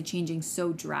constantly changing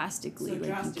so drastically? You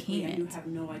can't. and you have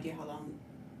no idea how long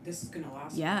this is going to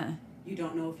last. Yeah. You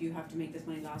don't know if you have to make this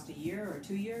money last a year or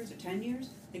 2 years or 10 years.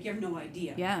 You have no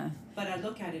idea. Yeah. But I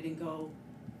look at it and go,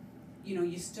 you know,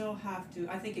 you still have to,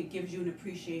 I think it gives you an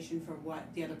appreciation for what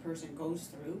the other person goes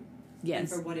through. Yes. And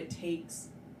for what it takes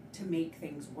to make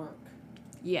things work.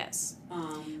 Yes.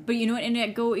 But you know what? And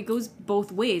it goes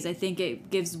both ways. I think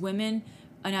it gives women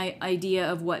an idea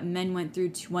of what men went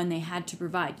through when they had to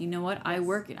provide. You know what? Yes. I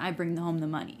work and I bring home the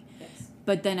money. Yes.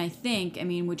 But then I think,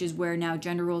 which is where now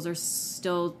gender roles are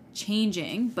still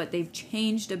changing, but they've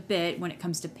changed a bit when it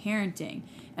comes to parenting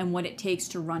and what it takes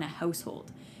to run a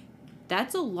household.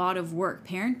 That's a lot of work.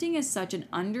 Parenting is such an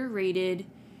underrated.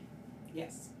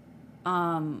 Yes.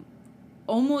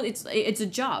 Almost it's a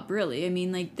job, really. I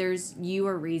mean, you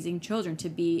are raising children to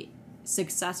be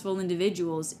successful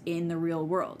individuals in the real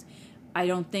world. I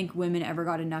don't think women ever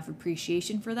got enough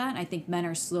appreciation for that. I think men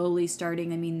are slowly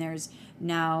starting. I mean, there's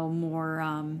now more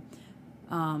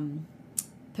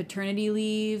paternity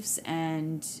leaves,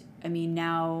 and I mean,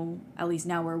 now, at least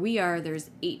now where we are, there's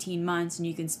 18 months and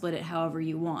you can split it however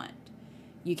you want.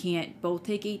 You can't both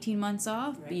take 18 months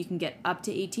off, right. But you can get up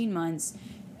to 18 months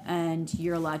and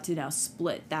you're allowed to now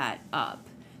split that up.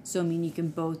 So, I mean, you can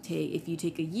both if you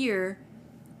take a year,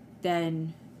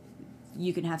 then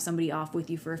you can have somebody off with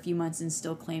you for a few months and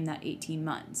still claim that 18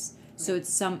 months. Right. So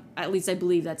it's at least I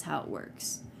believe that's how it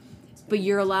works. But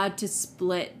you're allowed to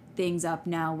split things up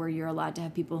now where you're allowed to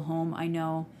have people home. I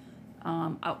know,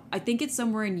 I think it's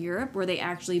somewhere in Europe where they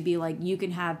actually be like, you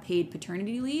can have paid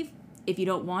paternity leave. If you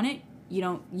don't want it,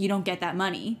 you don't get that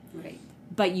money. Right.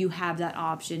 But you have that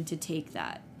option to take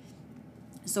that.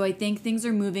 So I think things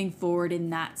are moving forward in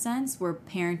that sense, where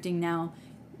parenting now,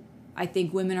 I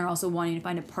think women are also wanting to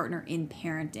find a partner in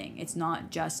parenting. It's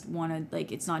not just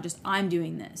it's not just I'm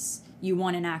doing this. You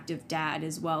want an active dad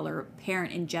as well, or a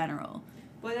parent in general.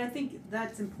 But I think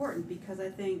that's important, because I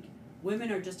think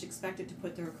women are just expected to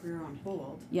put their career on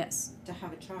hold. Yes. To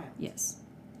have a child. Yes.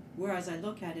 Whereas I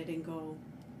look at it and go,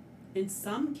 in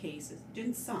some cases,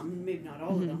 maybe not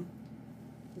all of them,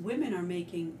 women are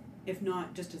making, if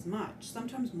not just as much,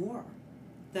 sometimes more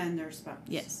than their spouse.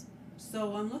 Yes.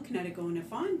 So I'm looking at it going,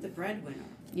 if I'm the breadwinner,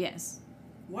 yes,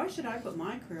 why should I put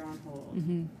my career on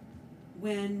hold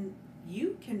when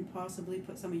you can possibly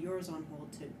put some of yours on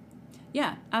hold too?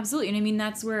 Yeah, absolutely. And I mean,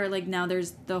 that's where, like, now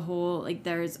there's the whole, like,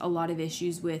 there's a lot of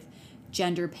issues with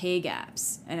gender pay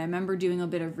gaps. And I remember doing a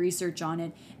bit of research on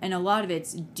it, and a lot of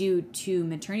it's due to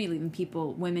maternity leave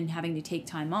and women having to take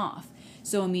time off.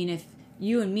 So, I mean, if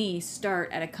you and me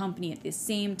start at a company at the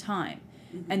same time,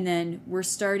 and then we're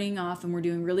starting off and we're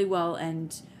doing really well,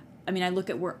 and I mean, I look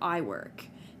at where I work,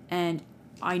 and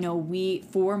I know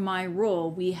for my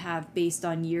role, we have, based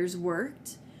on years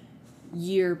worked,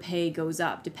 year pay goes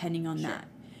up depending on that.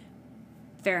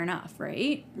 Fair enough,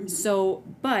 right? So,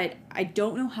 but I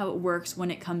don't know how it works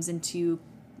when it comes into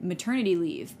maternity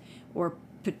leave, or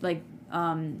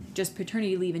just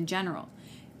paternity leave in general.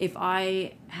 If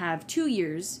I have 2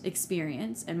 years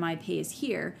experience and my pay is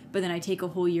here, but then I take a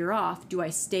whole year off, do I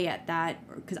stay at that?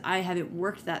 Because I haven't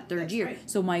worked that third year. Right.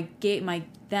 So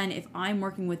then if I'm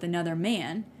working with another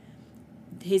man,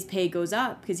 his pay goes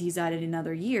up because he's added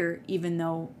another year, even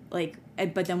though,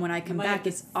 but then when I come back,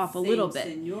 it's off a little bit.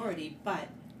 Seniority, but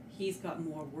he's got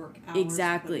more work hours.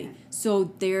 Exactly.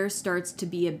 So there starts to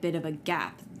be a bit of a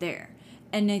gap there.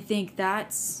 And I think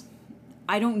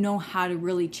I don't know how to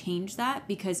really change that,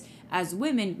 because as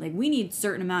women, we need a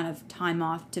certain amount of time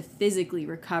off to physically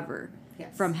recover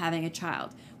from having a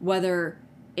child. Whether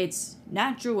it's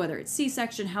natural, whether it's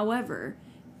C-section, however,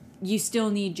 you still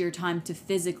need your time to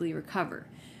physically recover.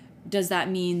 Does that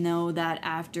mean, though, that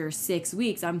after 6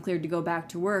 weeks I'm cleared to go back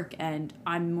to work and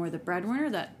I'm more the breadwinner,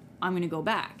 that I'm going to go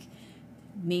back?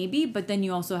 Maybe, but then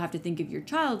you also have to think of your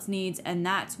child's needs, and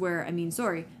that's where,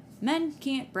 men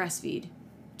can't breastfeed.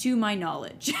 To my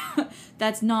knowledge.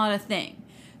 That's not a thing.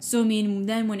 So,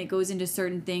 then when it goes into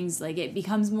certain things, it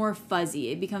becomes more fuzzy.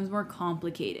 It becomes more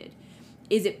complicated.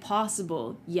 Is it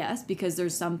possible? Yes, because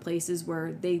there's some places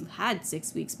where they had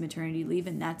 6 weeks maternity leave,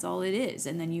 and that's all it is.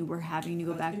 And then you were having to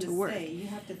go back to work. You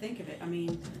have to think of it.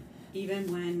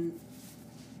 Even when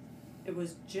it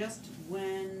was just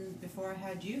before I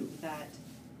had you, that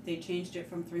they changed it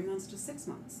from 3 months to 6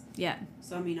 months. Yeah.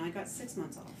 So, I got 6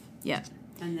 months off. Yeah.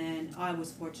 And then I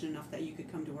was fortunate enough that you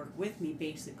could come to work with me,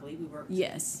 basically. We worked.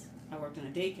 Yes. I worked in a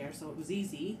daycare, so it was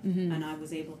easy. And I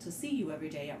was able to see you every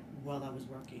day while I was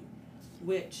working.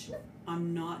 Which,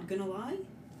 I'm not going to lie,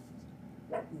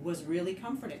 was really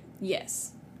comforting.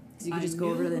 Yes. Because you could just go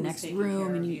over to the next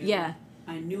room and yeah.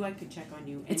 I knew I could check on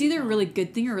you. It's either a really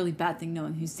good thing or a really bad thing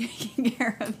knowing who's taking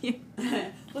care of you.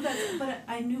 But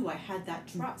I knew I had that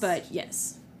trust. But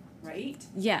yes. Right?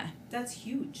 Yeah. That's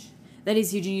huge. That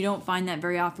is huge, and you don't find that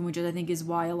very often, which I think is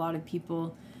why a lot of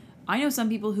people... I know some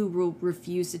people who will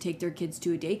refuse to take their kids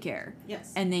to a daycare.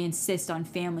 Yes. And they insist on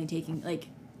family taking...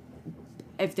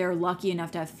 if they're lucky enough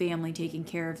to have family taking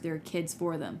care of their kids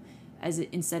for them,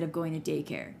 instead of going to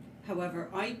daycare. However,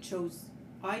 I chose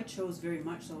very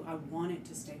much so. I wanted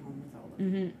to stay home with all of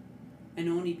them. And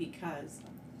only because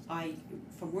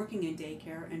from working in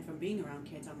daycare and from being around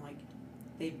kids, I'm like,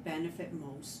 they benefit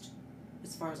most,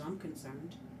 as far as I'm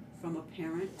concerned, from a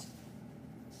parent,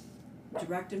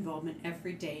 direct involvement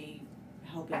every day,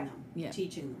 helping them,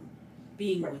 teaching them,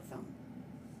 being with them,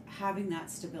 having that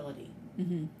stability.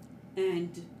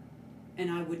 And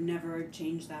I would never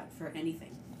change that for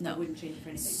anything. No. I wouldn't change it for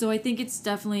anything. So I think it's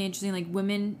definitely interesting,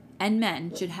 women and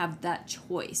men should have that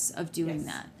choice of doing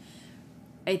that.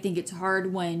 I think it's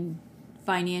hard when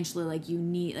financially, you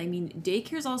need...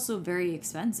 daycare is also very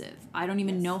expensive. I don't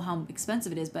even know how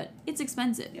expensive it is, but it's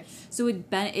expensive. Yes. So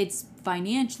it's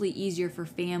financially easier for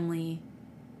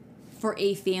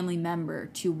a family member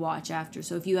to watch after.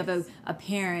 So if you have a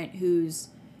parent who's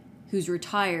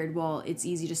retired, well, it's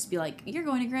easy just to be like, you're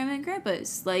going to grandma and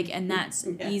grandpa's, and that's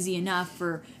easy enough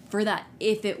for that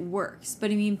if it works.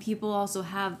 But people also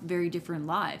have very different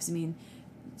lives.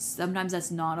 Sometimes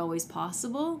that's not always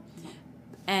possible.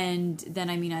 And then,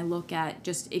 I look at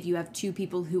just if you have two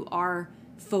people who are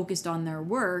focused on their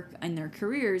work and their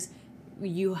careers,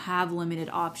 you have limited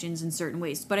options in certain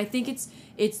ways. But I think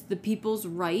it's the people's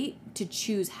right to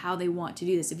choose how they want to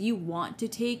do this. If you want to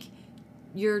take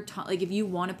like if you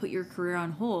want to put your career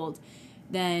on hold,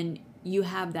 then you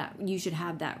should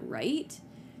have that right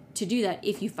to do that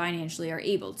if you financially are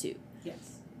able to.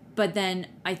 Yes. But then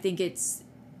I think it's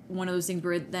one of those things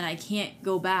where then I can't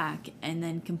go back and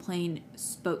then complain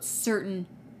about certain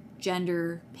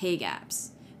gender pay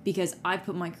gaps because I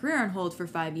put my career on hold for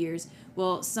 5 years.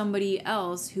 Well, somebody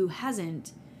else who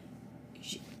hasn't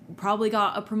probably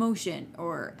got a promotion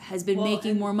or has been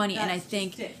making more money, and I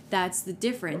think that's the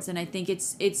difference. And I think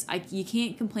you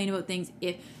can't complain about things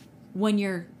when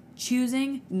you're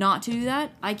choosing not to do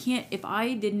that. I can't, if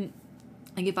I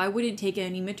wouldn't take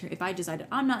any midterm, if I decided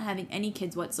I'm not having any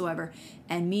kids whatsoever,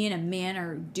 and me and a man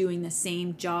are doing the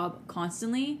same job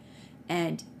constantly,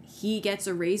 and he gets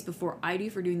a raise before I do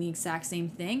for doing the exact same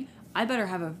thing, he better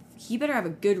have a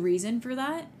good reason for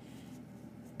that.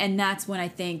 And that's when I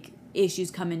think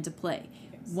issues come into play.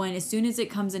 Yes. As soon as it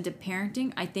comes into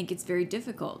parenting, I think it's very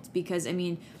difficult because, I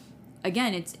mean,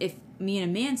 again, it's if me and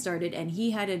a man started and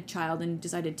he had a child and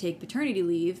decided to take paternity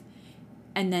leave,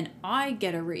 and then I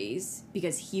get a raise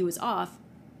because he was off,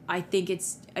 I think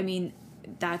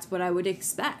that's what I would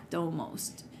expect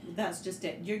almost. That's just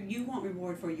it. You want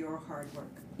reward for your hard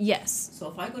work. Yes. So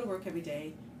if I go to work every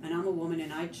day and I'm a woman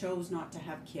and I chose not to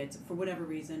have kids for whatever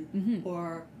reason, mm-hmm.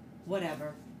 or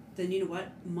whatever, then you know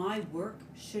what? My work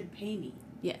should pay me.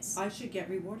 Yes. I should get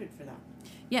rewarded for that.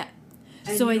 Yeah.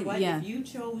 And you know what? If you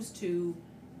chose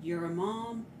you're a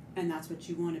mom and that's what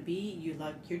you want to be, you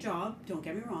like your job, don't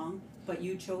get me wrong, but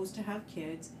you chose to have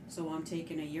kids, so I'm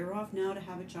taking a year off now to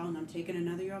have a child and I'm taking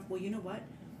another year off. Well, you know what?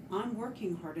 I'm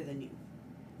working harder than you.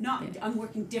 I'm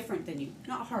working different than you.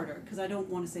 Not harder, because I don't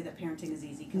want to say that parenting is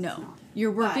easy, because it's not.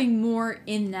 You're working more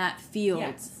in that field.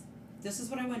 Yes. This is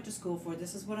what I went to school for,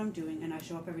 this is what I'm doing, and I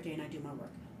show up every day and I do my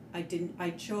work. I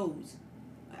chose,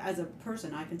 as a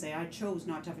person, I can say I chose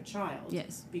not to have a child.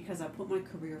 Yes. Because I put my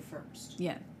career first.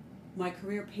 Yeah. My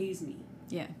career pays me.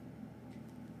 Yeah.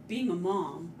 Being a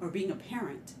mom, or being a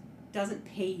parent, doesn't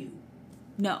pay you.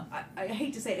 No. I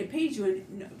hate to say it pays you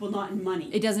not in money.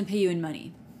 It doesn't pay you in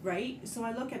money. Right? So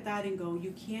I look at that and go,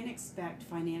 you can't expect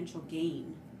financial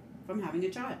gain from having a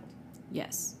child.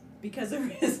 Yes. Because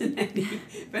there isn't any.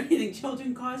 If anything,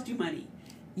 children cost you money.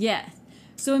 Yeah.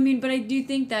 So, but I do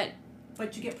think that...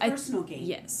 But you get personal gain.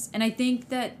 Yes. And I think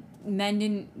that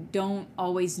men don't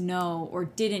always know or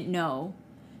didn't know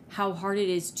how hard it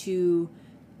is to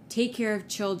take care of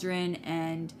children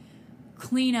and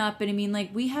clean up.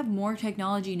 And we have more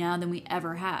technology now than we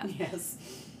ever have. Yes.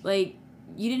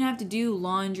 You didn't have to do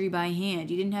laundry by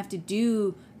hand. You didn't have to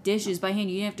do dishes by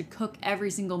hand. You didn't have to cook every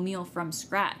single meal from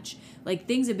scratch.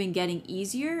 Things have been getting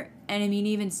easier. And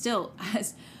even still,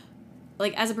 as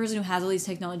a person who has all these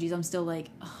technologies, I'm still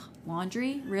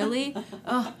laundry? Really?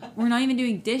 We're not even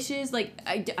doing dishes?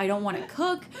 I don't want to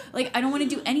cook. I don't want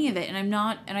to do any of it.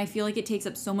 And I feel like it takes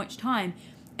up so much time.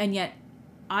 And yet,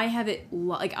 I have it,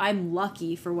 I'm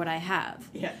lucky for what I have.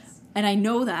 Yes. And I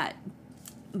know that.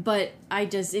 But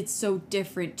it's so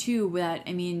different too that,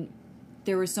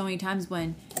 there were so many times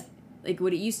when,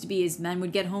 what it used to be is men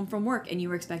would get home from work and you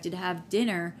were expected to have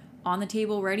dinner on the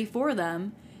table ready for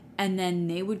them. And then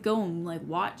they would go and,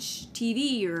 watch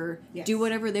TV or do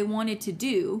whatever they wanted to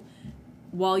do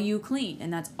while you cleaned.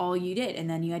 And that's all you did. And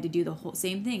then you had to do the whole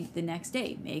same thing the next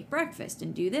day. Make breakfast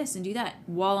and do this and do that.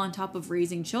 While on top of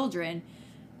raising children.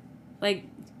 You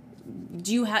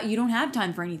don't have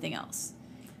time for anything else.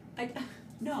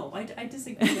 No, I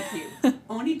disagree with you.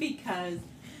 Only because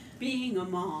being a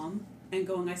mom and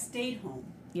I stayed home.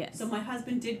 Yes. So my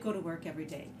husband did go to work every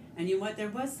day. And you know what? There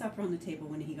was supper on the table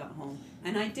when he got home.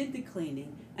 And I did the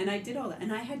cleaning. And I did all that.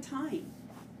 And I had time.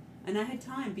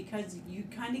 Because you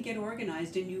kind of get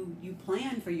organized and you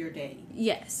plan for your day.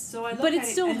 Yes. So I look but at it's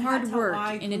it, still and hard that's work how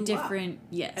I in a grew different, up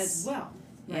yes. as well.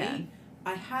 Right? Yeah.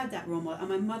 I had that role model. And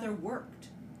my mother worked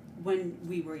when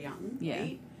we were young. Yeah.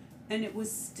 Right? And it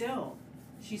was still...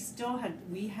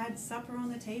 we had supper on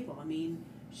the table.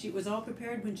 She was all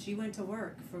prepared when she went to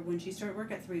work for when she started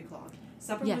work at 3:00.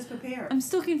 Supper was prepared. I'm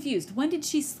still confused. When did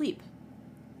she sleep?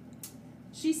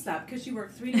 She slept because she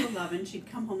worked 3 to 11. She'd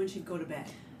come home and she'd go to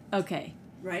bed. Okay.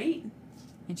 Right?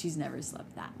 And she's never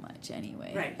slept that much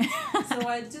anyway. Right. So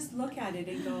I just look at it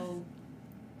and go,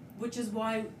 which is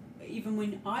why even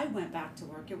when I went back to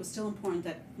work, it was still important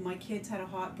that my kids had a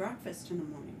hot breakfast in the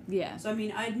morning. Yeah. So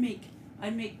I'd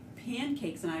make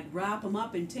pancakes and I'd wrap them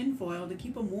up in tin foil to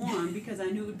keep them warm because I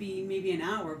knew it would be maybe an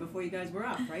hour before you guys were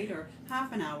up, right? Or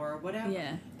half an hour or whatever.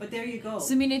 Yeah. But there you go.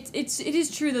 So it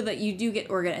is true though that you do get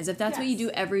organized. If that's what you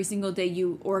do every single day,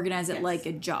 you organize it like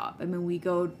a job. We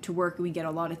go to work and we get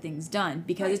a lot of things done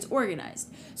because it's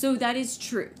organized. So that is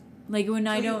true. You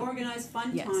organize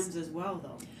fun times as well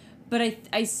though. But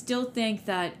I still think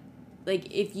that,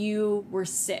 like, if you were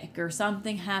sick or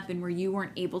something happened where you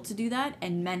weren't able to do that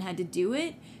and men had to do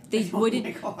it, they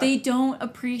they don't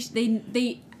appreciate,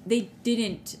 they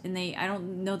didn't, and I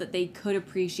don't know that they could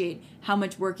appreciate how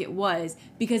much work it was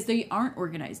because they aren't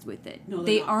organized with it. No,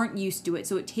 they not. aren't used to it.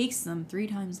 So it takes them 3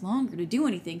 times longer to do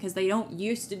anything because they don't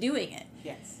used to doing it.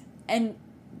 Yes. And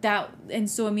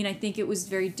so, I mean, I think it was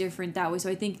very different that way.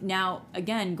 So I think now,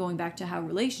 again, going back to how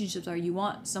relationships are, you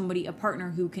want somebody, a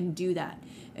partner who can do that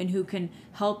and who can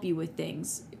help you with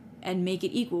things and make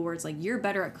it equal, where it's like, you're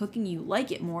better at cooking, you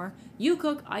like it more, you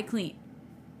cook, I clean.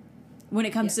 When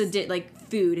it comes to like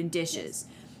food and dishes.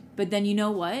 Yes. But then you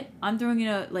know what? I'm throwing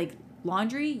in like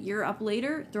laundry, you're up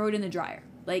later, throw it in the dryer.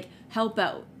 Like, help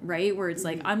out, right? Where it's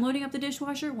like, I'm loading up the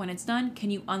dishwasher, when it's done,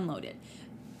 can you unload it?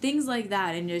 Things like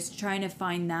that, and just trying to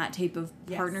find that type of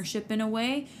partnership in a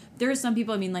way. There are some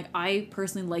people, I mean, like, I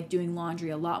personally like doing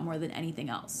laundry a lot more than anything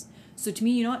else. So to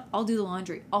me, you know what? I'll do the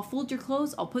laundry. I'll fold your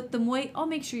clothes, I'll put them away, I'll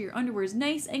make sure your underwear is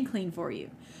nice and clean for you.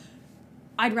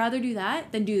 I'd rather do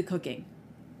that than do the cooking.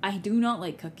 I do not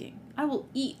like cooking. I will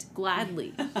eat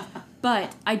gladly,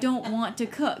 but I don't want to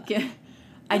cook.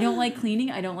 I don't like cleaning.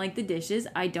 I don't like the dishes.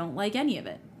 I don't like any of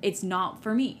it. It's not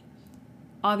for me.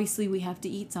 Obviously, we have to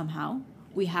eat somehow.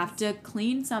 We have to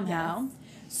clean somehow. Yes.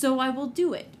 So I will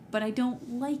do it, but I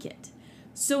don't like it.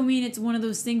 So, I mean, it's one of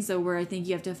those things, though, where I think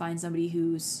you have to find somebody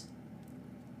who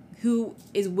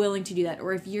is willing to do that.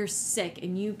 Or if you're sick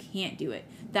and you can't do it,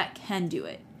 that can do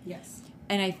it. Yes.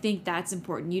 And I think that's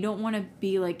important. You don't want to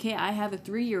be like, hey, I have a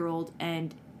 3-year-old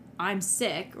and I'm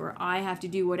sick, or I have to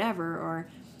do whatever, or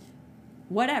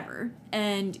whatever.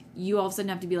 And you all of a sudden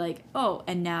have to be like, oh,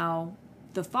 and now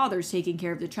the father's taking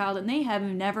care of the child and they have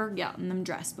never gotten them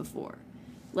dressed before.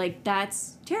 Like,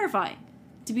 that's terrifying.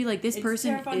 To be like, this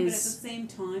person is... But at the same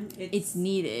time, it's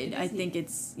needed. I think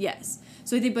it's... Yes.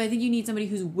 So I think you need somebody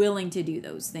who's willing to do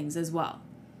those things as well.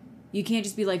 You can't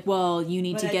just be like, well, you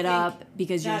need to get up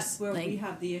because you're... That's where we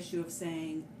have the issue of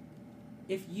saying,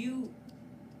 if you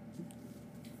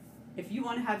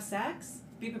want to have sex,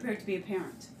 be prepared to be a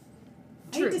parent.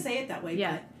 True. I hate to say it that way,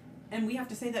 but... And we have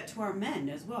to say that to our men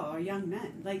as well, our young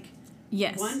men. Like,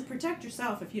 yes. 1, protect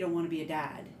yourself if you don't want to be a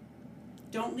dad.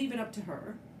 Don't leave it up to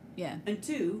her. Yeah. And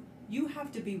 2, you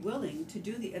have to be willing to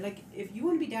do like, if you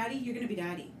want to be daddy, you're going to be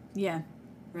daddy. Yeah.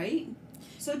 Right?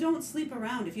 So don't sleep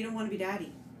around if you don't want to be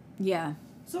daddy. Yeah.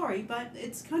 Sorry, but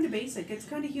it's kind of basic. It's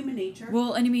kind of human nature.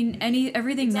 Well, and I mean,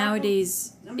 everything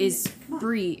nowadays is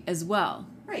free as well.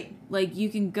 Right. Like, you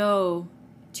can go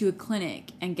to a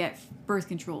clinic and get birth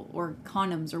control or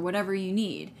condoms or whatever you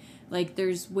need. Like,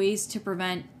 there's ways to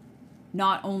prevent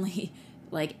not only,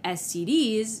 like,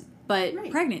 STDs, but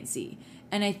pregnancy.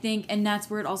 And I think, and that's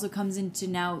where it also comes into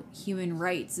now human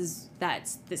rights, is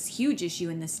that's this huge issue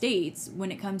in the States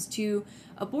when it comes to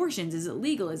abortions. Is it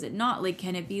legal? Is it not? Like,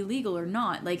 can it be legal or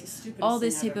not? Like, all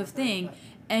this type of thing.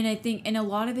 And I think, and a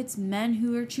lot of it's men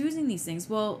who are choosing these things.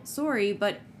 Well, sorry,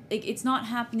 but it's not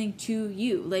happening to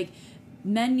you. Like,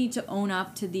 men need to own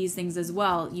up to these things as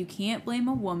well. You can't blame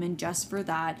a woman just for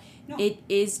that. No. It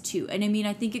is too. And I mean,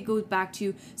 I think it goes back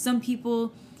to, some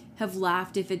people have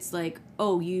laughed if it's like,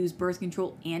 oh, you use birth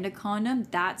control and a condom.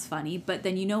 That's funny. But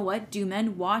then, you know what? Do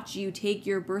men watch you take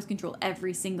your birth control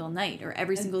every single night or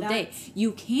every single day?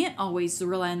 You can't always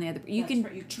rely on the other. You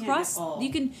can trust.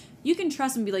 You can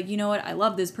trust and be like, you know what? I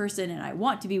love this person and I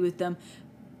want to be with them,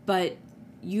 but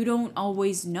you don't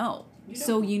always know.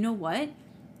 So you know what?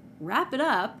 Wrap it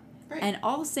up. Right. And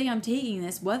I'll say I'm taking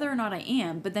this whether or not I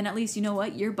am, but then at least you know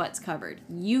what? Your butt's covered.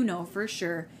 You know for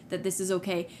sure that this is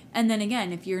okay. And then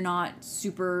again, if you're not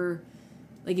super,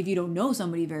 like, if you don't know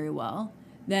somebody very well,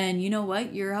 then you know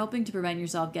what? You're helping to prevent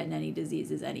yourself getting any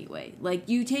diseases anyway. Like,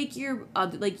 you take you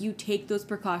take those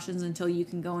precautions until you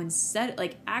can go and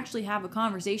actually have a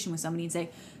conversation with somebody and say,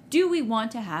 do we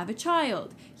want to have a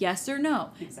child? Yes or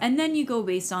no? Exactly. And then you go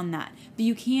based on that. But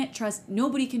you can't trust,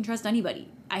 nobody can trust anybody.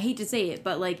 I hate to say it,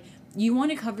 but like, you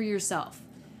want to cover yourself.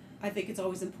 I think it's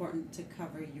always important to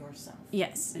cover yourself.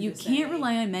 Yes. You can't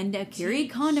rely on men to carry a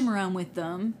condom around with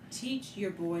them. Teach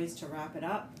your boys to wrap it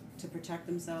up, to protect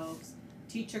themselves.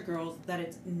 Teach your girls that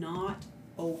it's not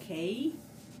okay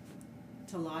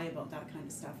to lie about that kind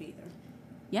of stuff either.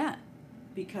 Yeah.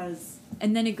 Because...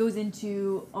 And then it goes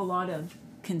into a lot of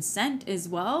consent as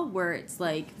well, where it's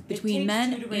like between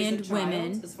men and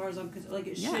women. As far as I'm concerned, like,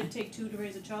 it should take 2 to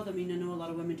raise a child. I mean, I know a lot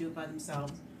of women do it by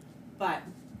themselves, but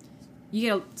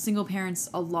you get single parents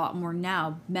a lot more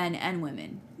now, men and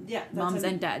women. Yeah, moms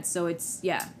and dads. So it's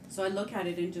So I look at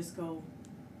it and just go,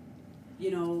 you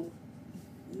know,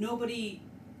 nobody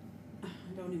I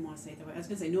don't even want to say it that way. I was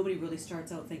going to say nobody really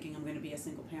starts out thinking I'm going to be a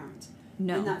single parent.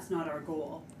 No. And that's not our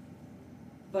goal.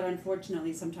 But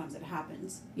unfortunately, sometimes it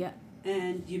happens. Yeah.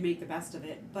 And you make the best of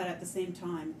it. But at the same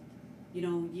time, you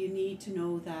know, you need to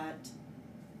know that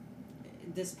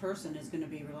this person is going to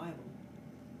be reliable.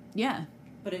 Yeah.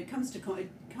 But it comes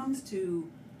to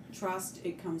trust,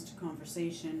 it comes to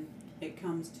conversation, it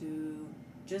comes to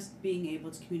just being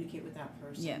able to communicate with that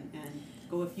person. Yeah. And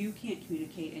go, if you can't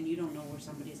communicate and you don't know where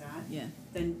somebody's at, Yeah.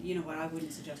 then you know what, I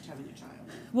wouldn't suggest having a child.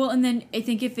 Well, and then I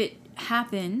think if it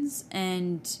happens,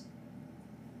 and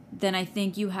then I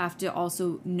think you have to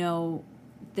also know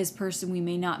this person, we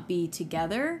may not be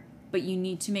together, but you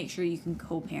need to make sure you can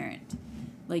co-parent.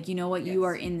 Like, you know what, you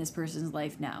are in this person's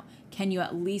life now. Can you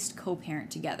at least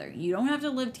co-parent together? You don't have to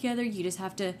live together. You just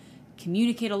have to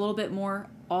communicate a little bit more,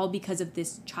 all because of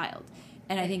this child.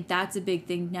 And I think that's a big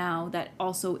thing now that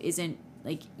also isn't,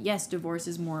 like, yes, divorce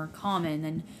is more common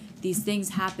and these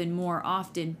things happen more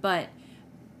often, but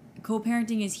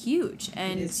co-parenting is huge.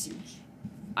 And it is huge.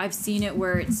 I've seen it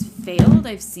where it's failed.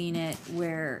 I've seen it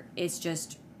where it's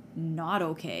just not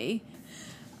okay.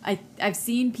 I've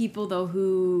seen people, though,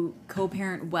 who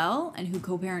co-parent well and who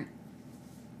co-parent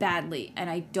badly. And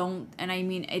I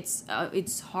mean,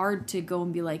 it's hard to go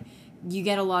and be like, you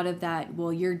get a lot of that,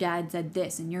 well, your dad said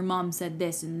this and your mom said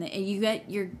this, and you get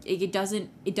it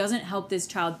doesn't help this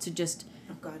child to just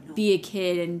be a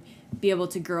kid and be able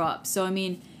to grow up. So, I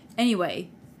mean, anyway,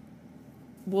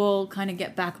 we'll kind of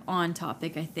get back on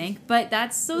topic, I think. But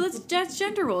that's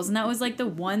gender roles, and that was like the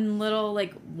one little,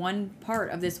 like, one part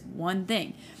of this one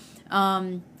thing.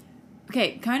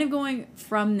 Okay, kind of going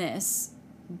from this,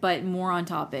 but more on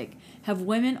topic. Have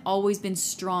women always been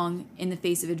strong in the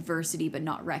face of adversity but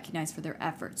not recognized for their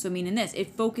efforts? So, I mean, in this,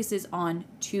 it focuses on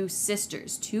two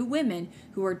sisters, two women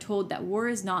who are told that war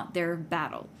is not their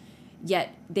battle.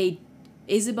 Yet,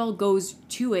 Isabel goes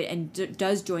to it and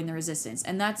does join the resistance.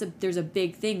 And there's a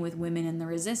big thing with women in the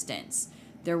resistance.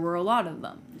 There were a lot of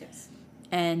them. Yes.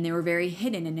 And they were very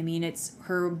hidden. And I mean,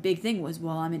 her big thing was,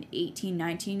 well, I'm an 18,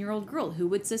 19-year-old girl. Who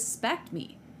would suspect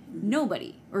me? Mm-hmm.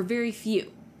 Nobody, or very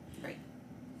few. Right.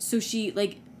 So she,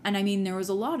 and I mean, there was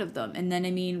a lot of them. And then,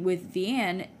 I mean, with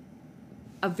Vianne,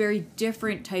 a very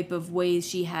different type of ways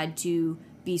she had to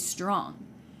be strong.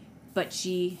 But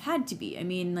she had to be. I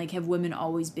mean, like, have women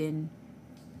always been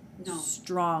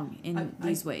strong in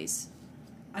these ways?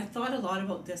 I thought a lot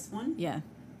about this one. Yeah.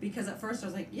 Because at first I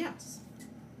was like, yes.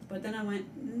 But then I went,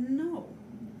 no.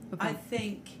 Okay. I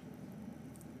think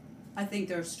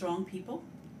there are strong people,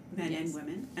 men and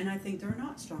women, and I think there are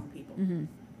not strong people. Mm-hmm.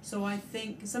 So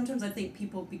sometimes I think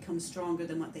people become stronger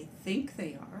than what they think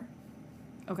they are.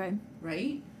 Okay.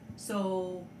 Right?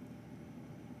 So,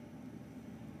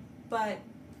 but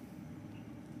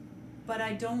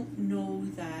I don't know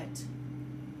that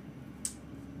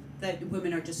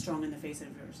women are just strong in the face of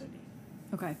adversity.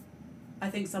 Okay. I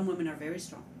think some women are very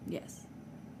strong. Yes.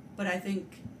 But I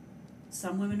think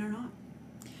some women are not.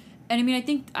 And I mean, I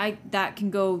think that can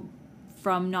go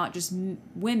from not just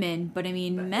women, but I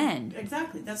mean men.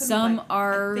 Exactly. That's some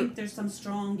are. I think there's some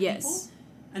strong people. Yes.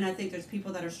 And I think there's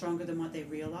people that are stronger than what they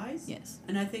realize. Yes.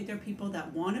 And I think there are people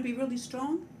that want to be really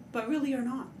strong, but really are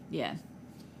not. Yeah.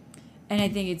 And I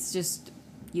think it's just,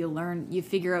 you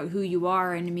figure out who you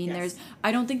are. And I mean,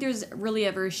 I don't think there's really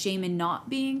ever a shame in not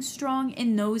being strong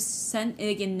in those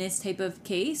in this type of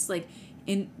case.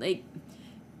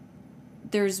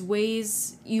 There's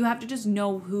ways, you have to just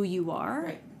know who you are.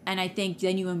 Right. And I think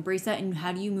then you embrace that, and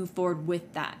how do you move forward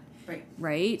with that? Right.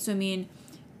 Right? So, I mean,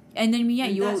 and then, yeah,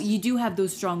 you do have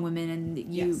those strong women,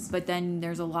 and but then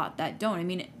there's a lot that don't. I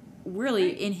mean,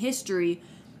 really, in history,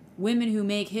 women who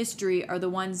make history are the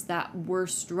ones that were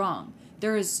strong.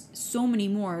 There's so many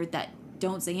more that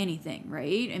don't say anything,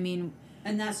 right? I mean...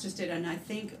 And that's just it. And I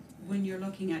think when you're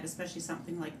looking at especially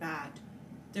something like that,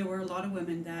 there were a lot of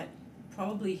women that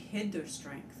probably hid their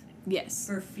strength. Yes.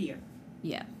 For fear.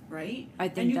 Yeah. Right? I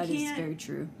think that is very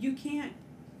true. You can't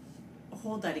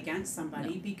hold that against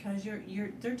somebody because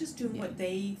they're just doing what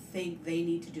they think they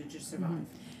need to do to survive. Mm-hmm.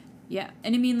 Yeah.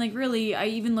 And I mean, really, I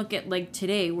even look at,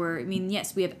 today where, I mean,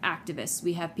 yes, we have activists.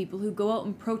 We have people who go out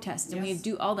and protest, and we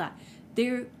do all that.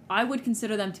 I would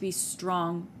consider them to be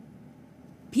strong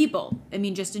people. I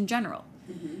mean, just in general.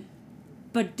 Mm-hmm.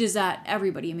 But does that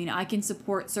everybody? I mean, I can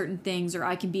support certain things or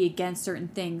I can be against certain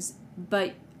things,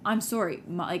 but I'm sorry.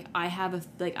 I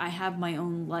have my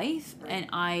own life, and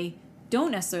I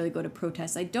don't necessarily go to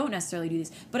protests. I don't necessarily do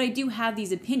this, but I do have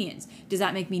these opinions. Does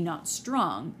that make me not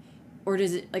strong? Or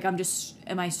does it,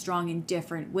 am I strong in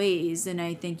different ways? And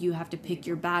I think you have to pick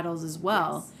your battles as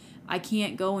well. Yes. I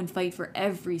can't go and fight for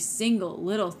every single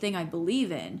little thing I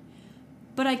believe in,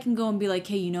 But I can go and be like,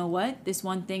 hey, you know what? This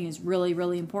one thing is really,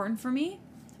 really important for me.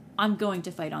 I'm going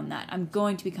to fight on that. I'm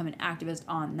going to become an activist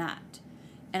on that.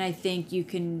 And I think you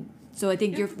can... So I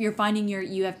think you're finding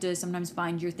you have to sometimes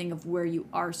find your thing of where you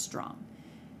are strong.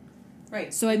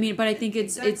 Right. So I mean, but I think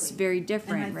it's very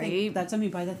different, and I right? think that's what I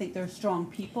mean by I think they're strong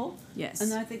people. Yes.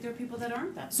 And I think there are people that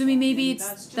aren't that. So I mean, maybe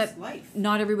strong, it's that's just that life.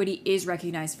 not everybody is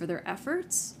recognized for their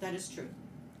efforts. That is true.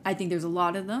 I think there's a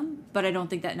lot of them, but I don't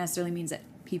think that necessarily means that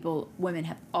women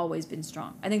have always been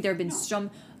strong. I think there have been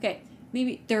strong. Okay,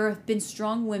 maybe there have been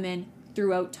strong women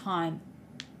throughout time,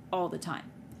 all the time.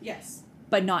 Yes.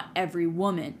 But not every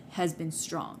woman has been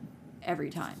strong every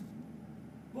time.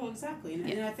 Well, exactly,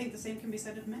 and I think the same can be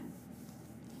said of men.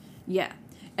 Yeah.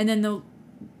 And then the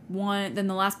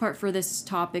last part for this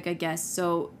topic, I guess,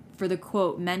 so for the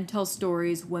quote, men tell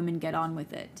stories, women get on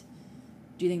with it.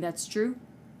 Do you think that's true?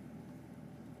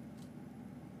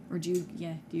 Or do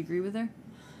you agree with her?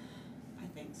 I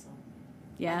think so.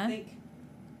 Yeah?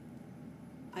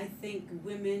 I think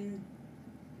women,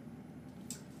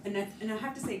 and I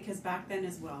have to say, because back then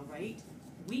as well, right?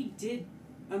 We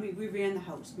ran the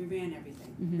house, we ran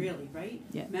everything, really, right?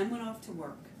 Yeah. Men went off to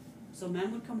work. So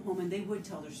men would come home and they would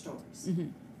tell their stories. Mm-hmm.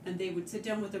 And they would sit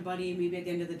down with their buddy maybe at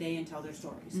the end of the day and tell their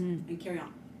stories and carry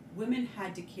on. Women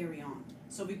had to carry on.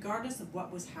 So regardless of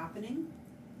what was happening,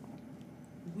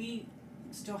 we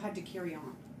still had to carry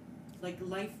on. Like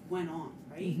life went on,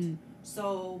 right? Mm-hmm.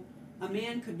 So a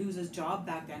man could lose his job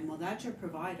back then. Well, that's your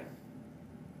provider.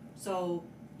 So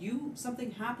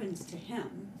something happens to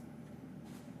him,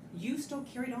 you still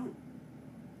carried on.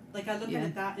 Like I look at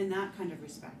it that in that kind of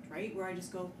respect, right? Where I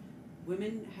just go,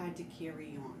 women had to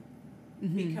carry on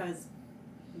because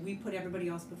we put everybody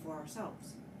else before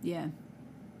ourselves. Yeah.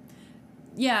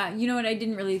 Yeah, you know what?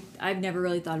 I've never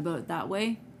really thought about it that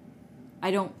way. I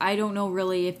don't know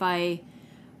really if it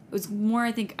was more,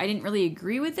 I think I didn't really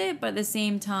agree with it, but at the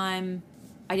same time,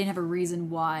 I didn't have a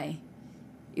reason why.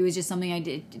 It was just something I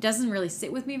did. It doesn't really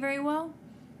sit with me very well.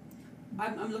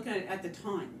 I'm looking at it at the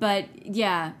time. But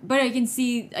yeah, but I can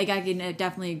see, like, I can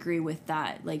definitely agree with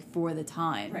that, like, for the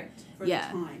time. Right, for the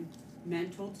time.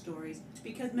 Men told stories.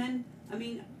 Because men, I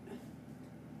mean,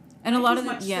 and a lot of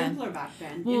much simpler back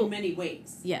then in many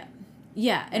ways. Yeah.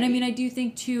 Yeah, and I mean, I do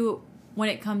think, too, when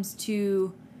it comes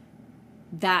to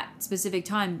that specific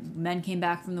time, men came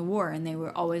back from the war, and they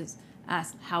were always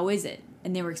asked, how is it?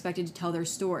 And they were expected to tell their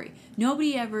story.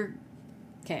 Nobody ever,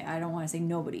 okay, I don't want to say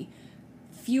nobody.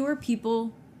 Fewer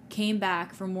people came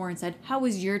back from war and said, how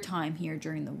was your time here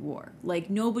during the war? Like,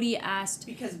 nobody asked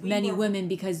women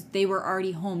because they were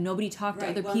already home. Nobody talked to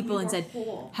other people and said,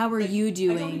 how are you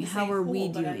doing? How are we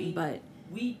doing? But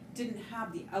we didn't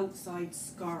have the outside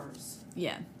scars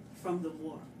from the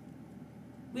war.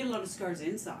 We had a lot of scars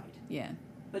inside. Yeah.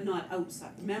 But not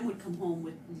outside. Men would come home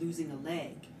with losing a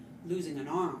leg, losing an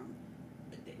arm,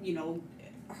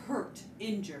 hurt,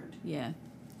 injured. Yeah.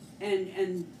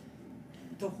 And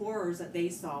the horrors that they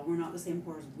saw were not the same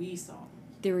horrors we saw.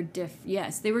 They were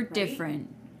they were different.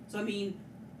 So I mean,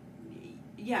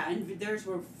 and theirs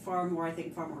were far more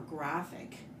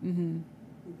graphic. Mm-hmm.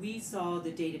 We saw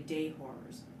the day-to-day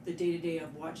horrors, the day-to-day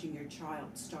of watching your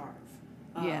child starve.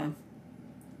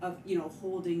 Of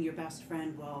holding your best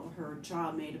friend while her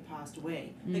child may have passed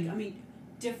away. Like I mean,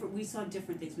 we saw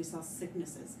different things. We saw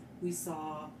sicknesses. We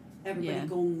saw everybody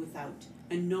going without,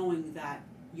 and knowing that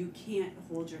you can't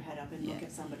hold your head up and look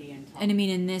at somebody and talk. And I mean,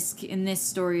 in this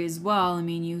story as well, I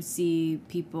mean, you see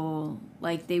people,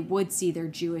 like, they would see their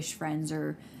Jewish friends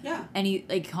or any,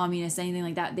 like, communists, anything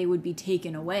like that, they would be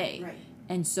taken away. Right.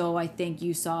 And so I think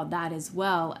you saw that as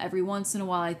well. Every once in a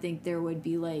while, I think there would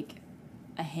be, like,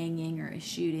 a hanging or a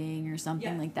shooting or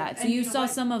something like that. So you saw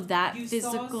some of that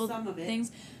physical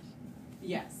things.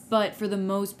 Yes. But for the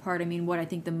most part, I mean, what I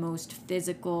think the most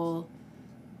physical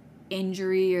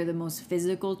injury or the most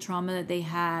physical trauma that they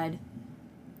had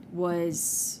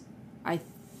was, I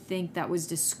think that was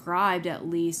described, at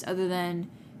least, other than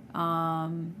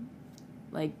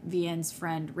like Vianne's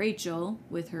friend Rachel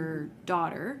with her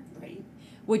daughter, right,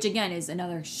 which again is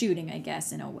another shooting, I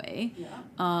guess, in a way.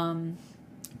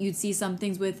 You'd see some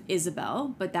things with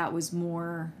Isabel, but that was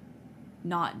more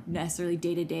not necessarily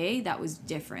day to day. That was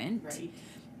different. Right.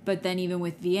 But then even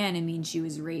with Vianne, I mean, she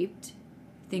was raped,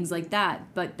 things like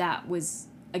that. But that was,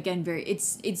 again,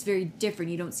 it's very different.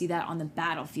 You don't see that on the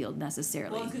battlefield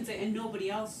necessarily. Well, I was going to say, and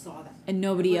nobody else saw that. And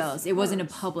nobody else. It wasn't a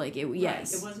public.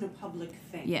 Yes. It wasn't a public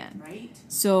thing. Yeah. Right?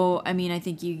 So, I mean, I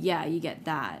think you get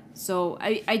that. So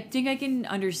I think I can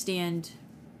understand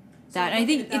that. And I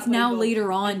think it's now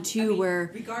later on, too, I mean,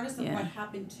 where... regardless of what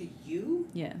happened to you,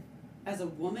 as a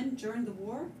woman during the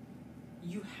war,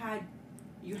 you had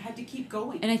You had to keep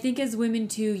going. And I think as women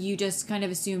too, you just kind of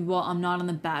assume, well, I'm not on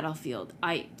the battlefield.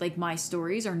 My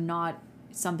stories are not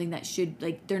something that should,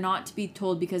 like, they're not to be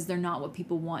told because they're not what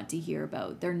people want to hear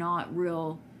about. They're not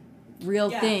real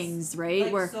yes. things, right?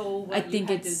 Like, where so what, I think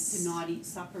you had it's to not eat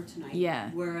supper tonight. Yeah.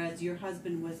 Whereas your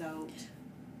husband was out.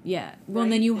 Yeah. Well,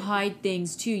 and then you hide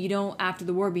things too. You don't, after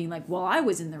the war, being like, well, I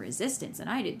was in the resistance and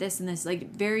I did this and this.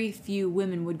 Like, very few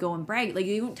women would go and brag. Like,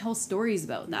 they don't tell stories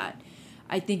about that.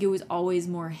 I think it was always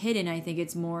more hidden. I think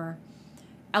it's more,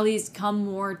 at least come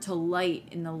more to light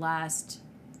in the last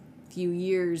few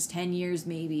years, 10 years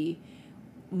maybe,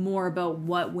 more about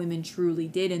what women truly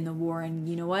did in the war. And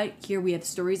you know what? Here we have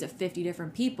stories of 50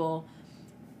 different people,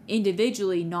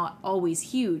 individually not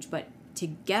always huge, but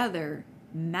together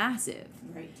massive.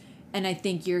 Right. And I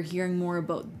think you're hearing more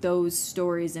about those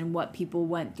stories and what people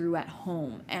went through at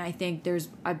home. And I think there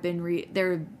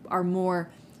are more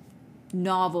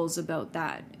novels about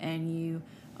that. And you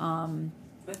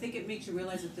I think it makes you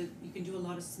realize that you can do a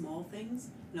lot of small things,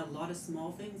 and a lot of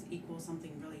small things equal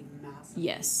something really massive.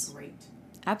 Yes. Great.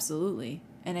 Absolutely.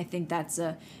 And I think that's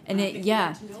I think you need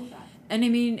to know that. And I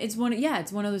mean, it's one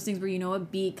of those things where, you know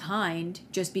what, be kind,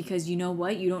 just because, you know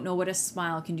what, you don't know what a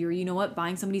smile can do, or you know what,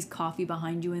 buying somebody's coffee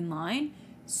behind you in line,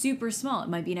 super small. It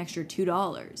might be an extra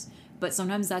 $2, but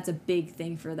sometimes that's a big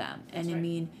thing for them. That's and right. I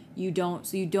mean, you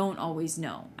don't always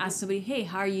know. Ask somebody, hey,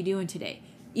 how are you doing today?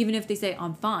 Even if they say,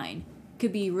 I'm fine,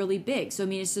 could be really big. So I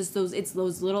mean, it's just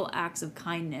those little acts of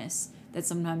kindness that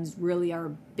sometimes really are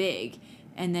big,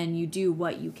 and then you do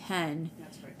what you can.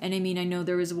 That's right. And I mean, I know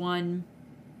there was one,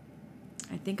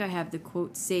 I think I have the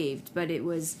quote saved, but it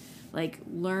was like,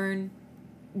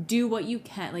 do what you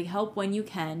can, like help when you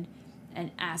can,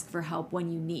 and ask for help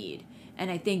when you need. And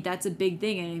I think that's a big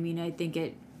thing. And I mean, I think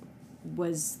it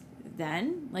was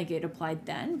then, like it applied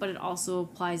then, but it also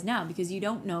applies now, because you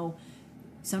don't know.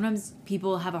 Sometimes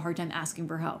people have a hard time asking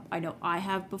for help. I know I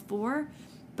have before,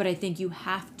 but I think you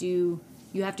have to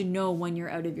know when you're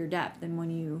out of your depth and when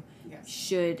you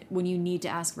when you need to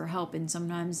ask for help. And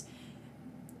sometimes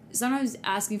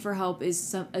asking for help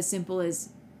is as simple as,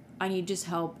 I need just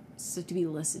help to be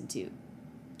listened to.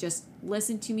 Just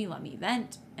listen to me, let me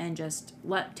vent, and just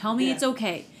tell me it's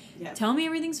okay. Yeah. Tell me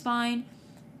everything's fine,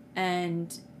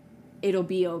 and it'll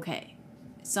be okay.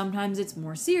 Sometimes it's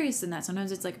more serious than that.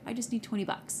 Sometimes it's like, I just need $20.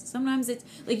 Sometimes it's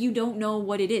like, you don't know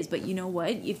what it is, but you know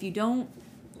what? If you don't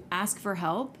ask for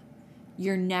help,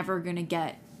 you're never going to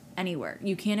get anywhere.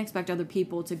 You can't expect other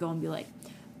people to go and be like,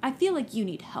 I feel like you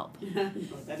need help. No,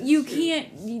 you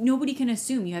can't, nobody can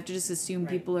assume. You have to just assume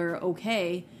people are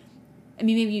okay. I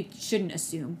mean, maybe you shouldn't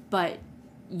assume, but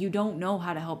you don't know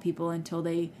how to help people until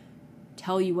they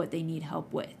tell you what they need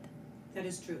help with. That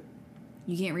is true.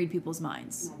 You can't read people's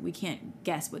minds. No. We can't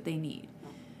guess what they need. No.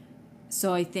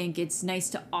 So I think it's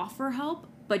nice to offer help,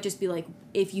 but just be like,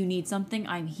 if you need something,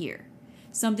 I'm here.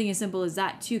 Something as simple as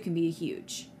that, too, can be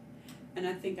huge. And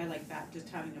I think I like that, just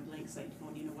having a blank slate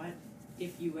phone. You know what?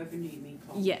 If you ever need me,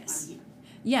 call Yes. me. I'm here.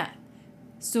 Yeah.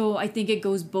 So I think it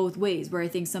goes both ways, where I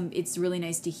think it's really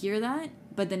nice to hear that,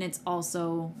 but then it's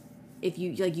also, if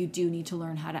you do need to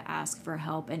learn how to ask for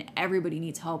help, and everybody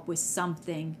needs help with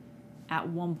something at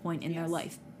one point in their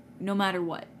life, no matter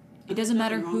what. It doesn't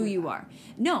matter who you are.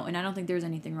 No, and I don't think there's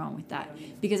anything wrong with that,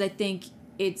 because I think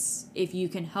it's, if you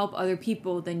can help other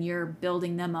people, then you're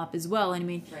building them up as well. And I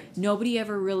mean, nobody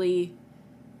ever really,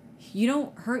 you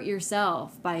don't hurt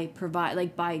yourself by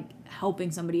by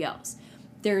helping somebody else.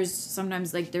 There's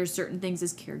sometimes, there's certain things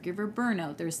as caregiver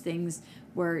burnout. There's things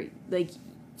where,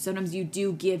 sometimes you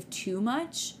do give too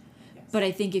much. Yes. But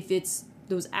I think if it's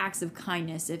those acts of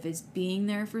kindness, if it's being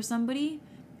there for somebody,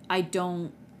 I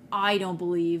don't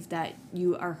believe that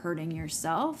you are hurting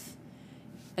yourself,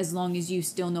 as long as you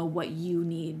still know what you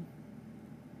need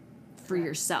for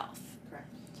yourself. Correct.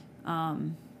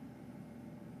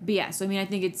 But yeah, so I mean, I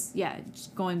think it's,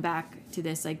 just going back to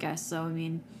this, I guess. So I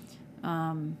mean,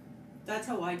 that's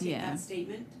how I take that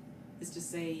statement, is to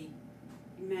say,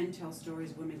 men tell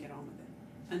stories, women get on with it.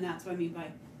 And that's what I mean by,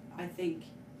 I think,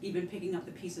 even picking up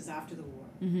the pieces after the war,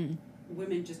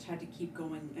 women just had to keep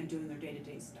going and doing their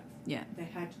day-to-day stuff. Yeah. They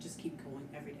had to just keep going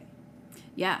every day.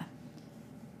 Yeah.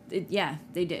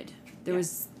 They did. There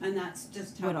was... And that's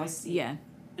just how I see it. Yeah.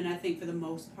 And I think for the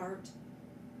most part,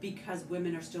 because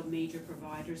women are still major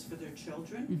providers for their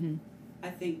children, I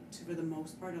think for the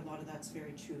most part, a lot of that's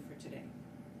very true for today.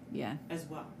 Yeah. As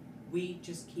well. We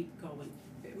just keep going.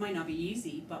 It might not be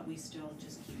easy, but we still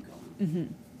just keep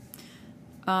going.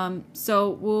 So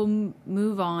we'll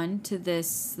move on to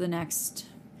this.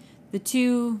 The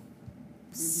two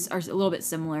are a little bit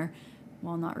similar.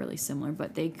 Well, not really similar,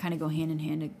 but they kind of go hand in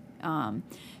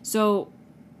hand. So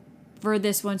for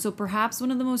this one. So perhaps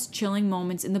one of the most chilling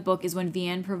moments in the book is when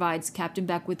Vianne provides Captain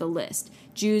Beck with a list.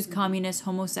 Jews, communists,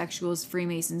 homosexuals,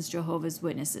 Freemasons, Jehovah's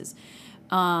Witnesses.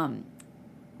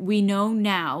 We know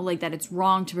now, like, that it's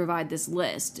wrong to provide this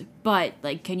list, but,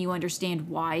 like, can you understand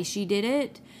why she did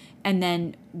it? And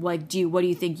then, like, what do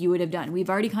you think you would have done? We've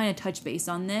already kind of touched base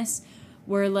on this,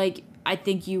 where, like, I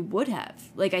think you would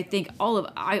have. Like, I think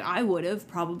I would have,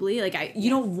 probably. Like, you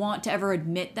don't want to ever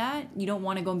admit that. You don't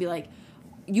want to go and be like,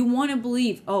 you want to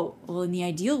believe, oh, well, in the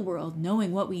ideal world,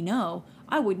 knowing what we know,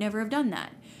 I would never have done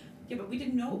that. Yeah, but we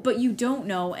didn't know. But you don't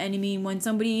know. And I mean, when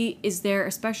somebody is there,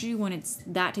 especially when it's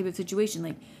that type of situation,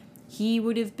 like, he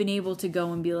would have been able to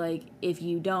go and be like, if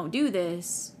you don't do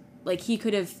this, like, he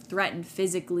could have threatened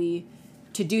physically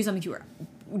to do something to her.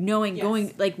 Knowing,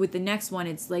 going, like, with the next one,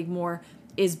 it's like more,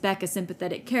 is Beck a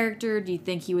sympathetic character? Do you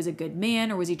think he was a good man?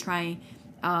 Or was he trying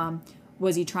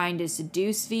to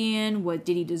seduce Vianne?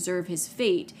 Did he deserve his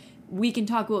fate? We can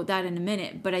talk about that in a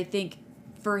minute. But I think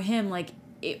for him, like,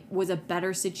 it was a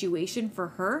better situation for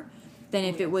her than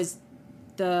if it was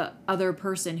the other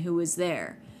person who was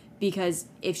there. Because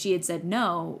if she had said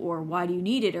no, or why do you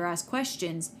need it, or ask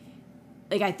questions,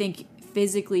 like, I think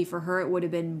physically for her it would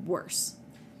have been worse.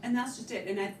 And that's just it.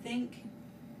 And I think,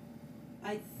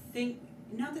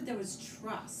 not that there was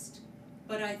trust,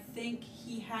 but I think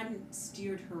he hadn't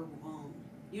steered her wrong.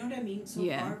 You know what I mean? So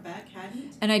far back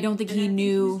hadn't. And I don't think he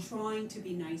knew. He was trying to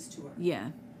be nice to her.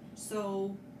 Yeah.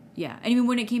 So. Yeah. And even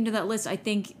when it came to that list, I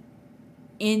think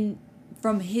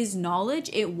from his knowledge,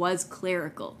 it was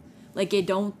clerical. Like, I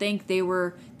don't think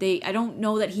I don't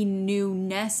know that he knew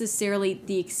necessarily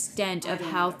the extent of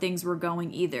how things were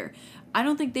going either. I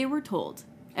don't think they were told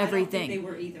everything. I don't think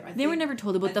they were either. They were never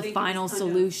told about the final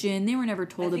solution. They were never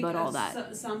told about all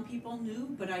that. Some people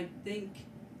knew, but I think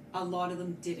a lot of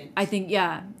them didn't. I think,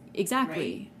 yeah,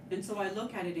 exactly. Right? And so I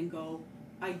look at it and go,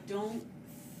 I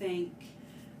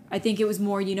think it was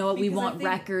more, you know what, we want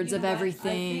records of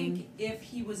everything. I think if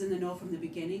he was in the know from the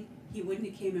beginning, he wouldn't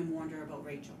have came and warned her about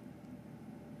Rachel.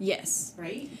 Yes.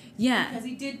 Right? Yeah. Because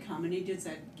he did come and he did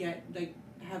say,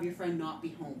 have your friend not be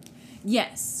home.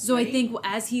 Yes. So right? I think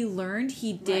as he learned,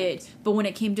 he did. Right. But when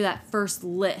it came to that first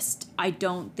list, I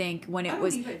don't think when it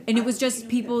was... it was just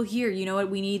people here, you know what,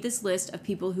 we need this list of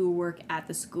people who work at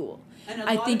the school. And a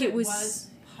lot of it was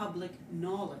public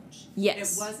knowledge.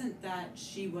 Yes. It wasn't that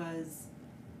she was...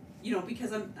 You know,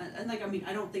 because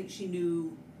I don't think she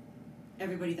knew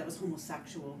everybody that was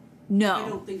homosexual. No. I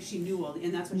don't think she knew all,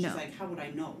 and that's what she's like, how would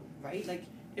I know, right? Like,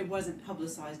 it wasn't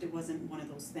publicized, it wasn't one of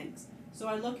those things. So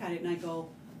I look at it and I go,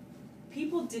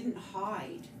 people didn't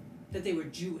hide that they were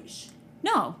Jewish.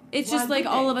 No, it's just like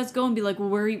all of us go and be like,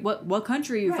 well, what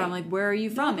country are you from? Like, where are you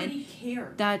from? Nobody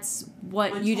cared. That's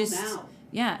what until you just... now.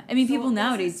 Yeah, I mean, so people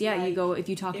nowadays, you go, if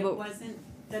you talk about... It wasn't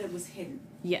that it was hidden.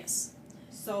 Yes.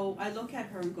 So I look at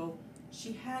her and go,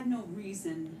 she had no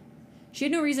reason... She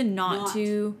had no reason not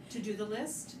to do the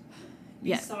list,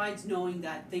 besides knowing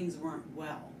that things weren't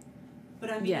well.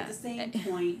 But I mean, at the same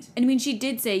point... And I mean, she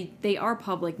did say they are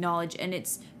public knowledge, and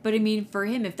it's... But I mean, for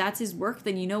him, if that's his work,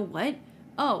 then you know what?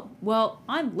 Oh, well,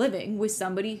 I'm living with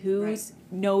somebody who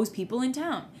knows people in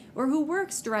town, or who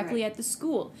works directly at the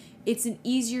school. It's an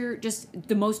easier, just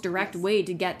the most direct way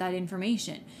to get that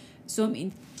information. So, I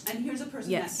mean... And here's a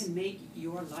person that can make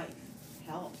your life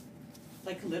hell.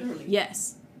 Like, literally.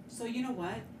 Yes. So you know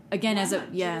what? Again,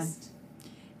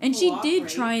 and she did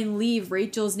try and leave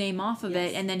Rachel's name off of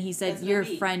it, and then he said, "Your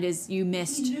friend you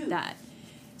missed that."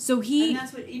 So and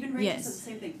that's what even Rachel said the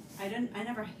same thing. I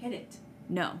never hid it.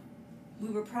 No. We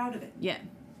were proud of it. Yeah.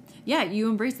 Yeah, you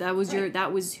embraced that.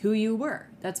 That was who you were.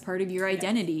 That's part of your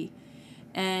identity,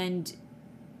 and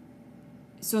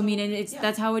so I mean, and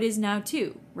that's how it is now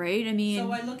too, right? I mean,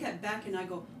 so I look at Beck and I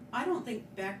go, I don't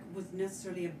think Beck was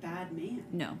necessarily a bad man.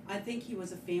 No. I think he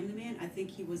was a family man. I think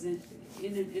he was in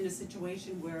a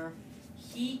situation where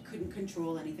he couldn't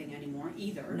control anything anymore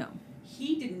either. No.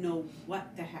 He didn't know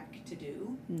what the heck to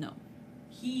do. No.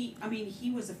 He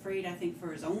was afraid, I think,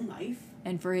 for his own life.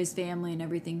 And for his family and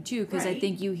everything too, because I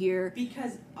think you hear...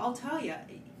 Because I'll tell you,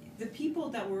 the people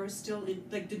that were still in,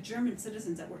 like the German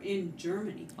citizens that were in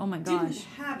Germany... Oh my gosh. ...didn't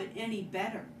have it any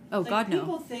better. Oh, God, no.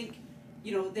 People think...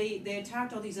 You know, they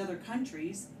attacked all these other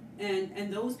countries,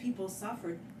 and those people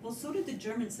suffered. Well, so did the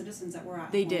German citizens that were at home.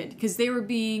 They did, because they were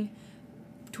being,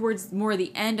 towards more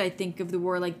the end, I think, of the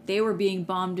war, like, they were being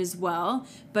bombed as well.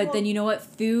 But then, you know what,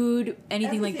 food,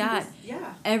 anything like that,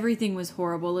 everything was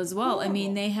horrible as well. Horrible. I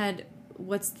mean, they had,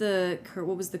 what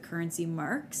was the currency?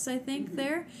 Marks, I think,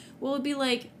 there? Well, it'd be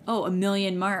like, $1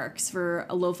 million marks for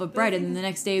a loaf of bread, and then the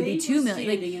next day it'd be 2 million.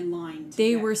 Like, in line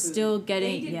they were still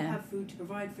getting... They didn't have food to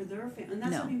provide for their family. And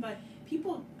that's what I mean by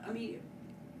people, I mean,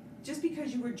 just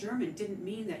because you were German didn't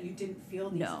mean that you didn't feel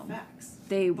these effects.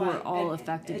 They were all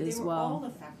affected as well. They were all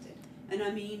affected. And I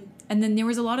mean... And then there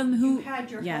was a lot of them who... You had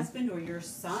your husband or your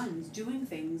sons doing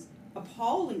things,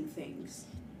 appalling things,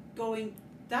 going,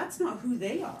 that's not who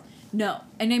they are. No.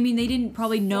 And I mean, they didn't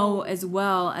probably know as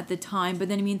well at the time. But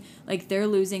then, I mean, like, they're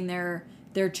losing their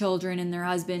children and their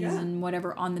husbands and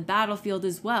whatever on the battlefield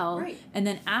as well. Right. And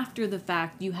then after the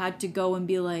fact, you had to go and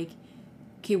be like,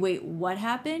 okay, wait, what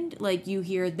happened? Like, you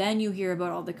hear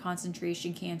about all the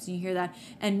concentration camps, and you hear that.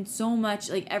 And so much,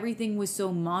 like, everything was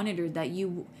so monitored that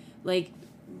you, like,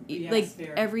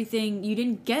 everything, you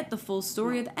didn't get the full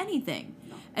story of anything.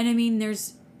 No. And I mean,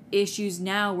 there's issues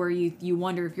now where you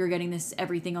wonder if you're getting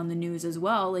everything on the news as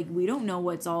well. Like, we don't know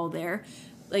what's all there,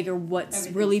 like, or what's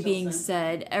really being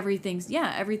said. Everything's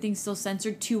still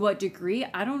censored. To what degree?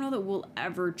 I don't know that we'll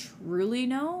ever truly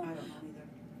know. I don't know either.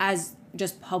 As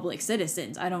just public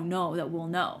citizens, I don't know that we'll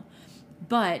know.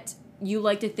 But you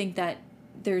like to think that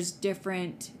there's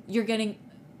different, you're getting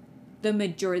the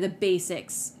majority, the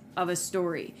basics of a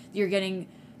story. You're getting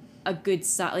a good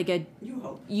side, like a...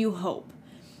 You hope.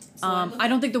 So I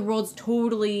don't think the world's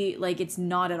totally, like, it's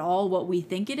not at all what we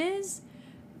think it is.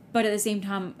 But at the same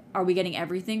time, are we getting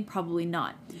everything? Probably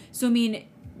not. So, I mean,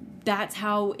 that's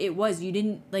how it was. You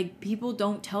didn't, like, people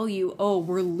don't tell you, oh,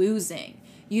 we're losing.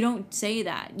 You don't say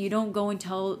that. You don't go and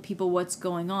tell people what's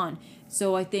going on.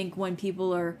 So I think when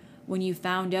you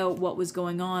found out what was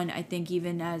going on, I think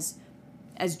even as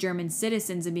German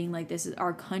citizens and being like, this is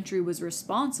our country was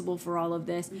responsible for all of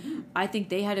this, I think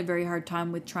they had a very hard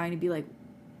time with trying to be like,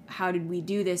 how did we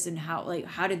do this, and how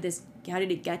did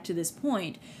it get to this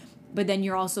point? But then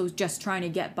you're also just trying to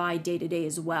get by day to day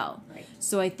as well. Right.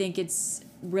 So I think it's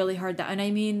really hard and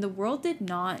I mean, the world did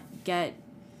not get,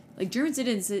 like,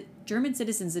 German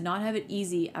citizens did not have it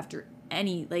easy after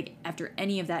any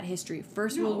of that history.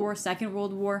 First World War, Second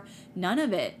World War, none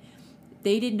of it.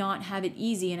 They did not have it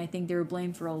easy, and I think they were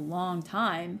blamed for a long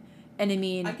time. And I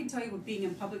mean, I can tell you, with being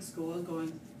in public school and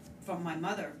going from my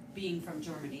mother being from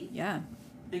Germany,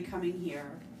 and coming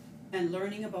here and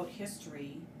learning about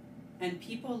history, and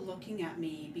people looking at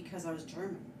me because I was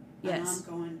German, and I'm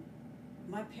going,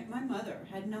 my mother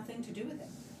had nothing to do with it.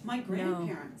 My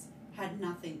grandparents had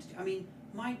nothing to do. I mean,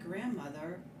 my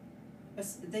grandmother,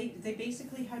 they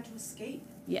basically had to escape.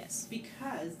 Yes.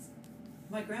 Because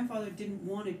my grandfather didn't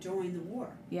want to join the war.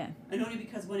 Yeah. And only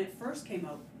because when it first came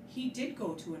out, he did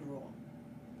go to enroll.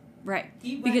 Right.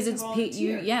 He went because to it's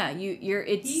volunteer.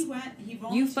 He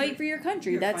volunteered. You fight for your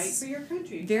country. That's fight for your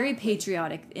country. Very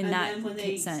patriotic in that sense. And then when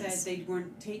they said they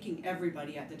weren't taking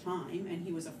everybody at the time, and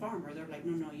he was a farmer, they're like,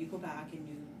 no, you go back and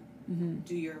you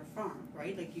do your farm,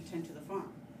 right? Like, you tend to the farm.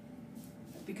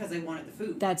 Because they wanted the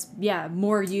food. That's,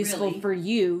 more useful for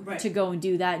you to go and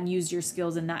do that and use your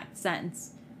skills in that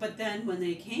sense. But then when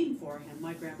they came for him,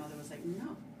 my grandmother was like,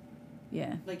 no.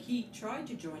 Yeah. Like, he tried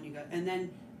to join you guys. And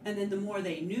then the more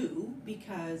they knew,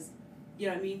 because, you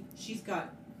know what I mean, she's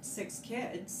got 6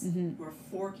 kids, or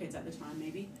 4 kids at the time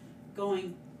maybe,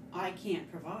 going, I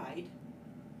can't provide.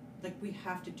 Like, we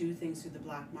have to do things through the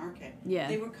black market. Yeah.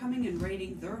 They were coming and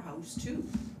raiding their house too.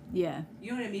 Yeah.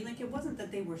 You know what I mean? Like, it wasn't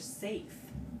that they were safe.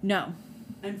 No.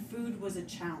 And food was a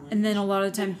challenge. And then a lot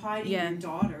of time, and hiding your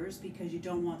daughters because you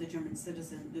don't want the German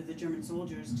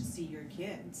soldiers to see your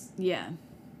kids. Yeah.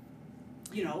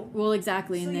 You know. Well,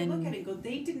 exactly. So and you then look at it and go,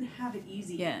 they didn't have it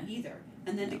easy either.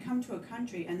 And then to come to a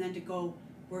country and then to go,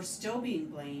 we're still being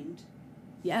blamed.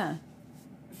 Yeah.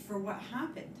 For what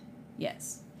happened.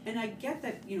 Yes. And I get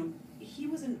that, you know,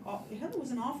 Hitler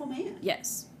was an awful man.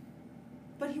 Yes.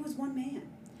 But he was one man.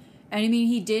 And I mean,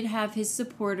 he did have his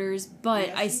supporters, but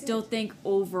I still think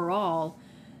overall,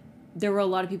 there were a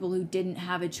lot of people who didn't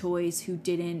have a choice, who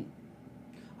didn't...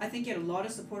 I think he had a lot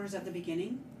of supporters at the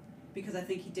beginning, because I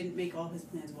think he didn't make all his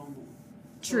plans well known.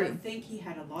 True. So I think he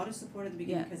had a lot of support at the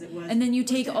beginning, because it was... And then you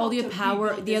take all the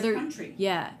power, the other... country.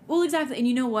 Yeah. Well, exactly. And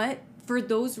you know what? For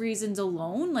those reasons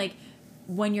alone, like,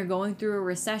 when you're going through a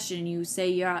recession, you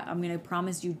say, I'm going to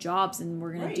promise you jobs, and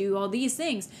we're going to do all these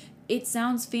things... It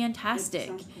sounds fantastic. It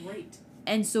sounds great.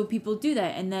 And so people do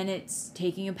that, and then it's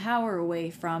taking a power away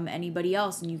from anybody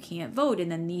else, and you can't vote, and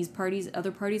then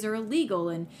other parties are illegal,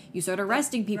 and you start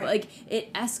arresting people. Right. Like,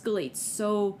 it escalates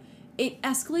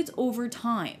over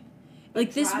time.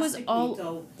 Like, this was all...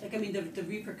 Though, like, I mean, the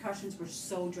repercussions were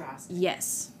so drastic.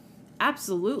 Yes.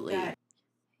 Absolutely.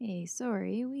 Hey,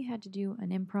 sorry, we had to do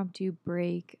an impromptu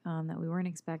break that we weren't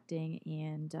expecting,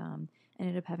 and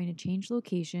ended up having to change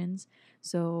locations.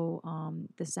 So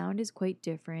the sound is quite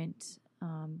different.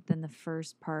 than the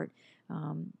first part.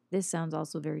 This sounds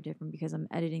also very different because I'm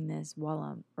editing this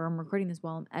I'm recording this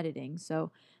while I'm editing.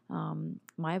 So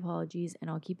my apologies, and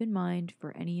I'll keep in mind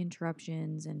for any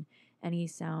interruptions and any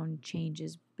sound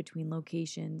changes between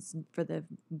locations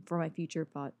for my future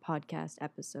podcast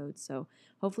episodes. So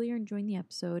hopefully you're enjoying the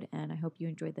episode, and I hope you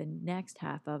enjoyed the next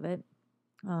half of it.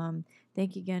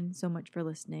 Thank you again so much for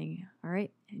listening. All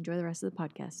right, enjoy the rest of the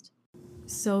podcast.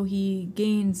 So he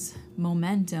gains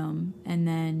momentum,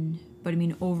 but I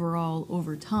mean, overall,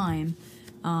 over time,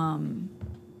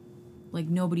 like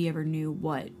nobody ever knew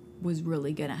what was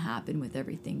really going to happen with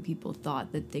everything. People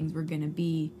thought that things were going to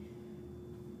be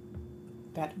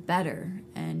better,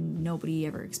 and nobody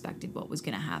ever expected what was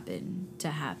going to happen.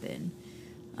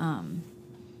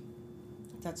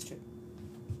 That's true.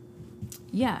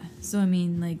 Yeah, so I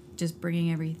mean, like, just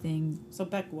bringing everything. So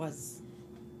Beck was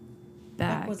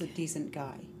a decent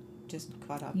guy, just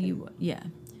caught up. Yeah,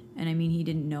 and I mean, he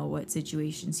didn't know what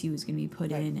situations he was going to be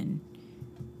put in, and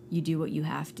you do what you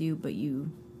have to, but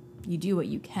you do what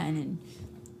you can. And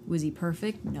was he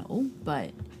perfect? No,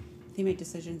 but he made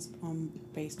decisions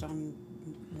based on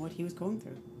what he was going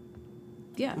through.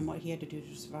 Yeah, and what he had to do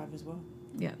to survive as well.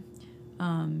 Yeah.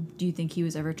 Do you think he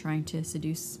was ever trying to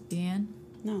seduce Leanne?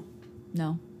 No.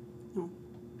 No.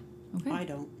 Okay. I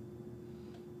don't.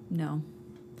 No.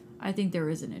 I think there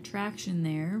was an attraction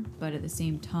there, but at the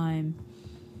same time,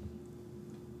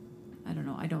 I don't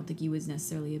know. I don't think he was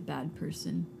necessarily a bad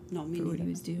person for what he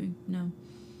was doing. No.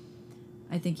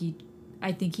 I think he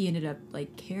ended up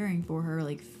like caring for her,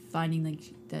 like finding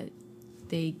like that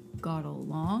they got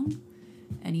along,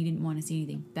 and he didn't want to see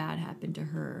anything bad happen to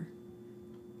her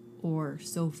or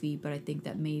Sophie, but I think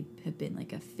that may have been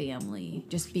like a family,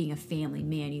 just being a family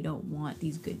man. You don't want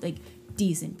these good, like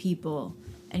decent people,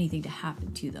 anything to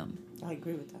happen to them. I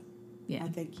agree with that. Yeah. I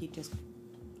think he just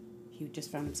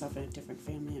found himself in a different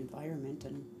family environment,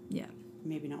 and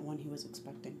maybe not one he was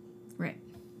expecting. Right.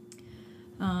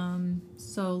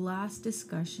 So last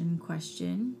discussion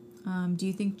question. Do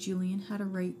you think Julian had a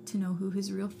right to know who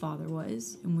his real father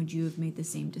was, and would you have made the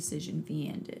same decision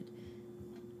Vianne did?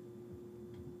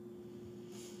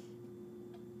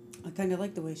 I kind of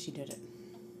like the way she did it.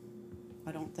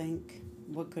 I don't think,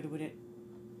 what good would it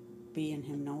be in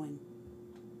him knowing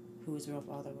who his real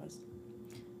father was?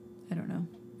 I don't know.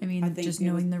 I mean, just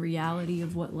knowing the reality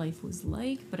of what life was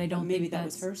like, but I don't maybe think that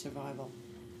was her survival.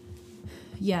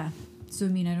 Yeah. So, I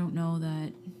mean, I don't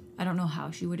know how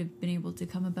she would have been able to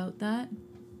come about that.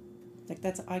 Like,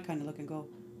 I kind of look and go,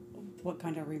 what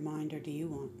kind of reminder do you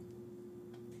want?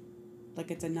 Like,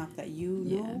 it's enough that you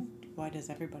know. Why does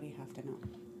everybody have to know?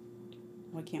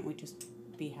 Why can't we just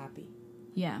be happy?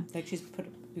 Yeah. Like,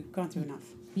 we've gone through enough.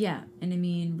 Yeah. And I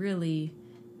mean, really,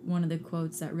 one of the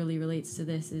quotes that really relates to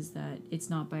this is that it's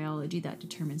not biology that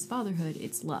determines fatherhood,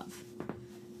 it's love.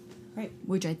 Right.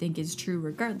 Which I think is true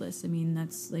regardless. I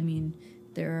mean,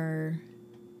 there are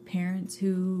parents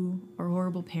who are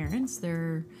horrible parents.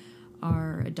 There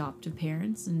are adoptive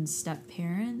parents and step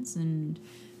parents and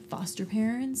foster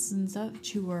parents and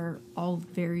such who are all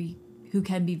who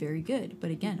can be very good,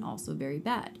 but again, also very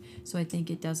bad. So I think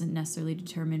it doesn't necessarily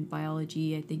determine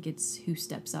biology. I think it's who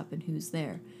steps up and who's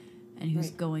there and who's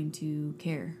going to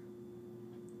care.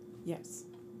 Yes.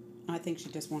 I think she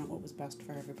just wanted what was best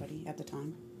for everybody at the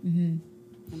time. Mm-hmm.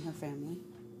 And her family.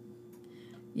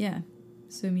 Yeah.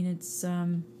 So, I mean, it's,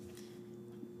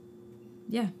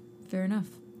 fair enough.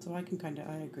 So I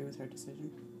agree with her decision.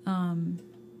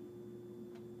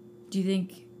 Do you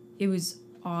think it was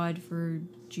odd for,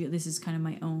 this is kind of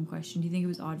my own question, do you think it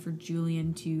was odd for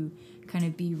Julian to kind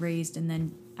of be raised and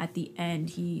then at the end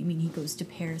he goes to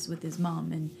Paris with his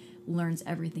mom and learns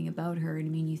everything about her, and I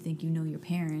mean, you think you know your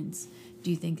parents. Do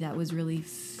you think that was really,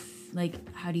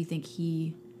 how do you think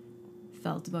he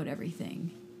felt about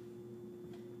everything?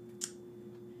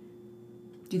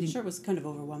 I'm sure it was kind of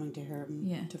overwhelming to her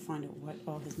to find out what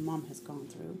all his mom has gone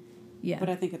through. Yeah. But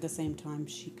I think at the same time,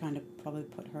 she kind of probably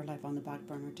put her life on the back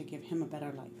burner to give him a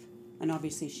better life. And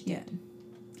obviously she did.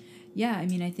 Yeah, I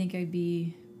mean, I think I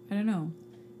don't know.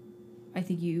 I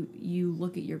think you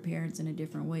look at your parents in a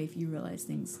different way if you realize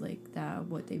things like that,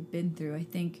 what they've been through. I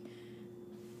think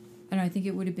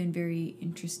it would have been very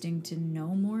interesting to know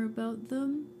more about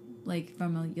them. Like,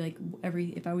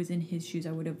 if I was in his shoes,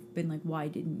 I would have been like, why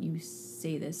didn't you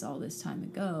say this all this time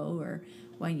ago? Or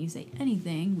why didn't you say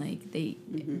anything?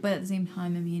 But at the same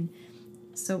time, I mean,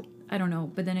 so I don't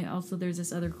know. But then there's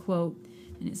this other quote,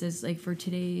 and it says, like, for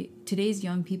today's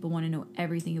young people want to know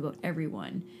everything about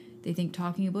everyone. They think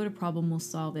talking about a problem will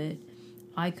solve it.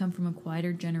 I come from a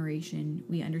quieter generation.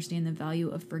 We understand the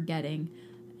value of forgetting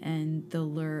and the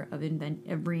lure of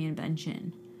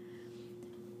reinvention.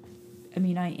 I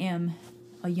mean, I am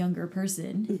a younger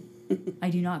person. I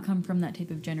do not come from that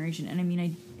type of generation. And I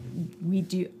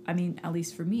mean, at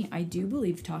least for me, I do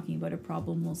believe talking about a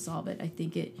problem will solve it. I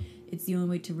think it's the only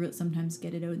way to sometimes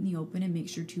get it out in the open and make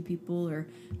sure two people or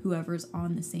whoever's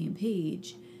on the same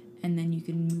page, and then you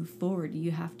can move forward.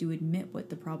 You have to admit what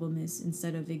the problem is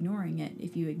instead of ignoring it.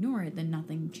 If you ignore it, then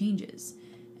nothing changes.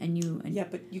 Yeah,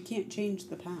 but you can't change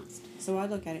the past. So I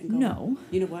look at it and go, no.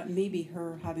 You know what, maybe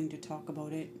her having to talk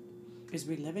about it is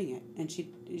reliving it. And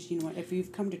you know what, if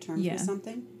you've come to terms with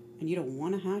something and you don't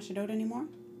want to hash it out anymore,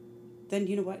 then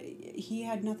you know what, he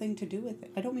had nothing to do with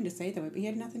it. I don't mean to say it that way, but he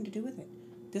had nothing to do with it.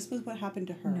 This was what happened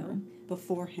to her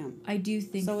before him. I do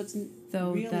think, so it's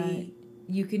though, really, that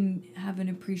you can have an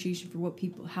appreciation for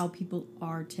how people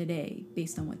are today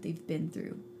based on what they've been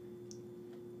through.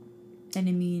 And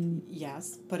I mean...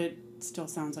 Yes, but it still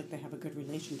sounds like they have a good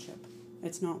relationship.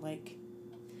 It's not like...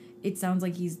 It sounds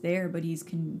like he's there, but he's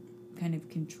kind of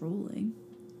controlling.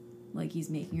 Like he's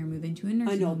making her move into a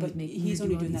nursing home. I know, but he's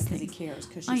only doing that because he cares,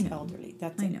 because she's elderly.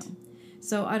 That's it. I know.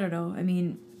 So, I don't know. I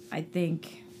mean, I don't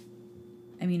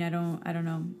know.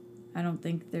 I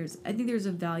think there's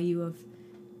a value of...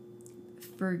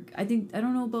 I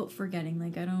don't know about forgetting.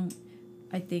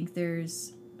 I think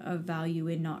there's a value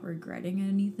in not regretting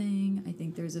anything. I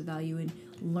think there's a value in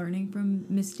learning from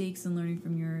mistakes and learning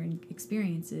from your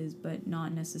experiences, but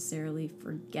not necessarily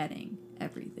forgetting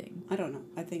everything. I don't know.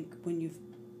 I think when you've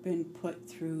been put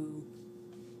through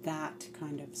that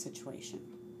kind of situation,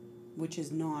 which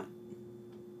is not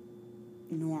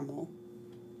normal,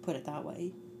 put it that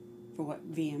way, for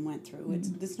what VM went through.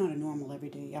 Mm-hmm. It's not a normal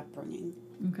everyday upbringing.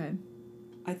 Okay.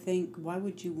 I think, why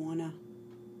would you want to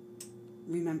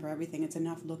remember everything? It's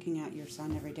enough looking at your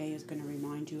son every day is going to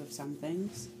remind you of some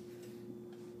things.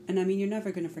 And I mean, you're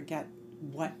never going to forget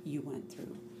what you went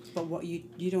through, but what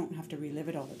you don't have to relive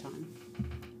it all the time.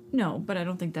 No, but I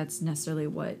don't think that's necessarily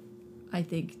what I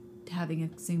think. Having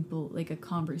a simple, a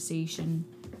conversation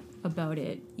about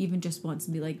it, even just once,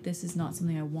 and be like, this is not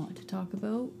something I want to talk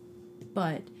about,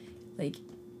 but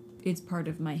it's part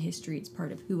of my history, it's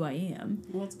part of who I am.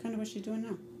 Well, it's kind of what she's doing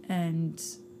now. And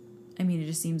I mean, it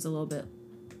just seems a little bit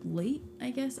late,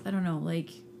 I guess. I don't know,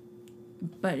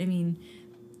 but I mean,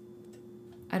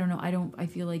 I don't know. I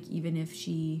feel like even if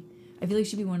she'd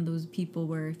be one of those people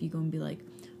where if you go and be like,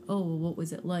 oh, well, what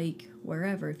was it like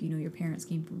wherever, if your parents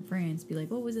came from France, be like,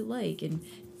 what was it like? And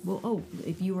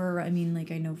if you were, I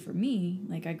know for me,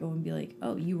 I go and be like,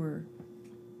 oh, you were,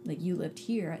 you lived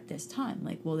here at this time.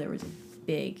 There was a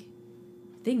big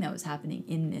thing that was happening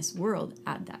in this world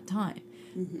at that time.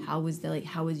 Mm-hmm. How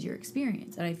was your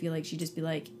experience? And I feel like she'd just be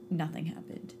like, nothing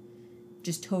happened.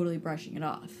 Just totally brushing it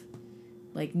off.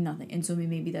 Nothing. And so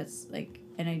maybe that's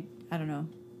and I don't know.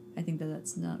 I think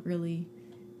that's not really,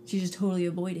 she's just totally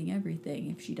avoiding everything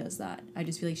if she does that. I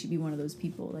just feel like she'd be one of those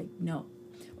people, no.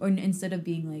 Or instead of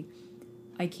being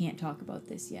I can't talk about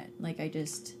this yet.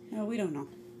 No, we don't know.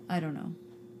 I don't know.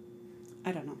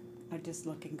 I just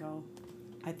look and go,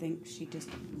 I think she just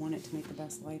wanted to make the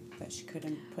best life that she could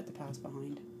and put the past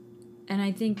behind. And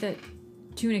I think that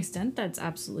to an extent that's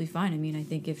absolutely fine. I mean, I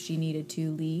think if she needed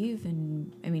to leave,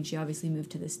 and I mean, she obviously moved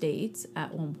to the States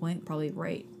at one point, probably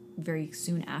very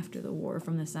soon after the war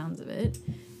from the sounds of it,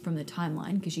 from the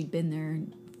timeline, because she'd been there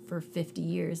for 50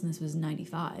 years and this was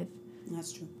 95.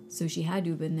 That's true. So she had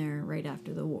to have been there right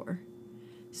after the war.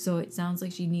 So it sounds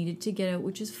like she needed to get out,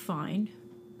 which is fine.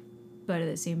 But at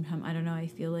the same time, I don't know, I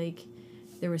feel like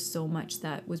there was so much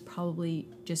that was probably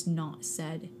just not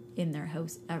said in their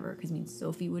house ever. Because,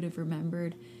 Sophie would have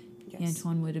remembered. Yes.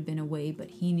 Antoine would have been away, but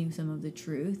he knew some of the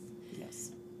truth.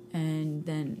 Yes.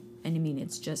 And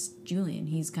it's just Julian.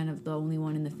 He's kind of the only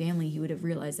one in the family. He would have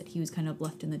realized that he was kind of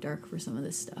left in the dark for some of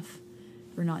this stuff.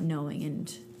 For not knowing,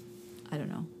 and I don't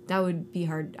know. That would be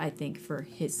hard, I think, for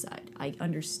his side. I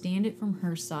understand it from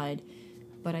her side,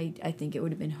 but I think it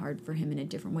would have been hard for him in a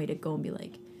different way to go and be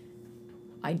like,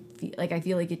 I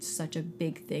feel like it's such a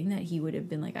big thing that he would have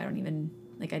been like,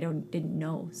 didn't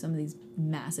know some of these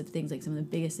massive things, some of the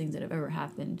biggest things that have ever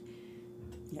happened.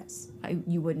 Yes.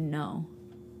 You wouldn't know.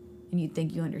 And you'd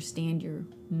think you understand your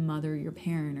mother, your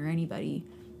parent, or anybody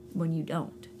when you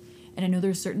don't. And I know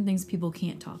there's certain things people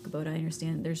can't talk about. I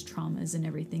understand there's traumas and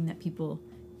everything that people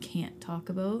can't talk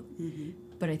about. Mm-hmm.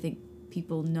 But I think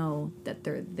people know that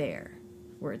they're there.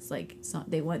 Where it's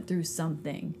they went through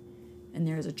something and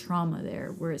there's a trauma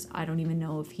there. Whereas I don't even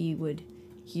know if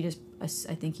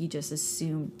I think he just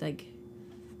assumed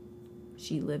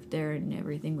she lived there and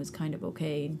everything was kind of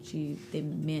okay and they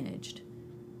managed.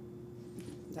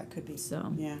 That could be.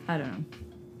 So, yeah. I don't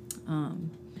know.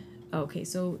 Okay,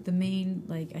 so the main,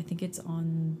 I think it's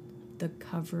on the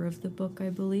cover of the book, I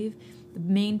believe. The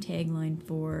main tagline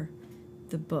for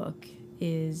the book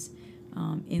is,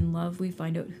 in love we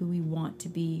find out who we want to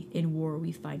be, in war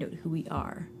we find out who we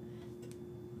are.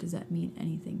 Does that mean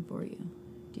anything for you?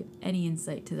 Do you have any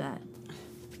insight to that?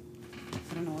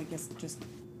 I don't know, I guess just,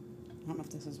 I don't know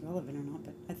if this is relevant or not,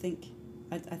 but I think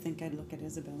I'd look at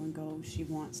Isabel and go, she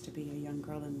wants to be a young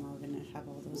girl in love and have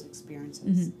all those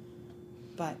experiences. Mm-hmm.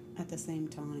 But at the same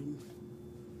time,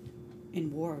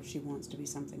 in war, she wants to be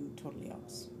something totally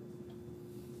else.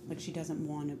 Like, she doesn't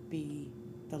want to be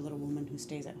the little woman who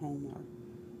stays at home or,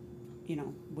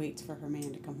 waits for her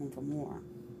man to come home from war.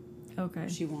 Okay.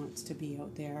 She wants to be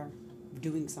out there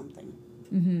doing something.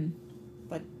 Mm-hmm.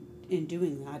 But in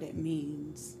doing that, it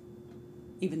means,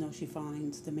 even though she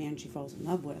finds the man she falls in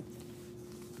love with,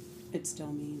 it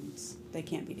still means they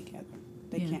can't be together.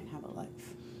 They can't have a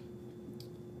life.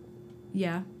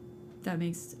 Yeah, that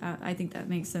makes. I think that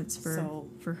makes sense for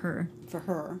her. For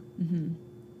her, Mm-hmm.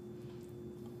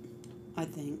 I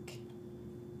think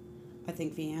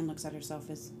Vianne looks at herself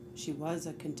as she was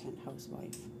a content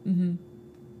housewife. Mm-hmm.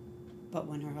 But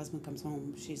when her husband comes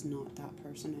home, she's not that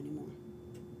person anymore.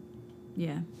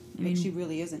 Yeah, I mean, mean, she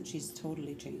really isn't. She's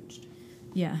totally changed.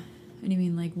 Yeah, and I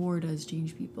mean, like, war does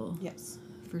change people. Yes.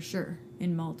 For sure,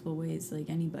 in multiple ways. Like,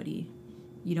 anybody,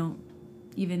 you don't,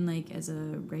 even like as a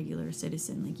regular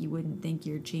citizen, like, you wouldn't think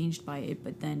you're changed by it,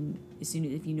 but then as soon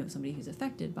as, if you know somebody who's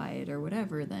affected by it or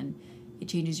whatever, then it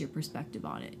changes your perspective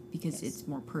on it because it's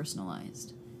more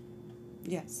personalized.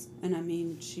 Yes, and I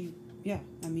mean,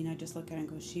 I just look at it and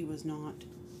go, she was not,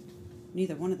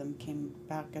 neither one of them came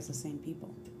back as the same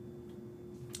people.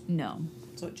 No.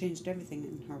 So it changed everything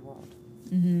in her world.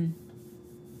 Mm-hmm.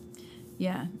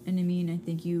 Yeah, and I mean, I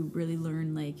think you really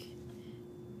learn, like,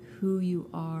 who you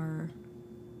are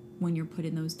when you're put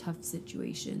in those tough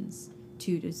situations,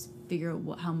 too, to figure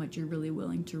out how much you're really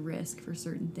willing to risk for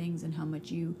certain things and how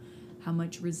much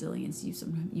resilience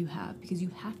you have, because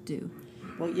you have to.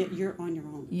 Well, you're on your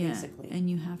own, basically. And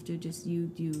you have to just,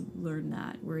 you learn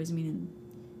that. Whereas, I mean,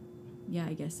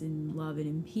 I guess in love and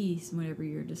in peace, whenever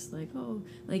you're just like, oh,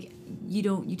 like, you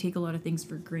take a lot of things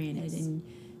for granted, and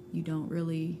you don't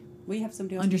really we have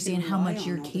somebody else understand how much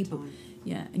you're capable. capable.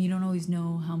 Yeah, and you don't always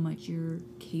know how much you're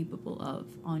capable of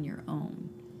on your own.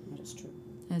 That is true.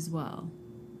 As well,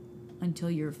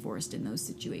 until you're forced in those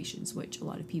situations, which a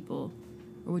lot of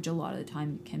the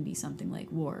time can be something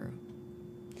like war.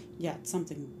 Yeah, it's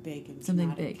something big and something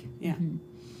dramatic. Big. Yeah. Mm-hmm.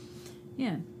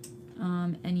 Yeah.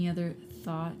 Any other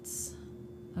thoughts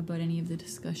about any of the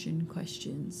discussion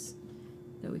questions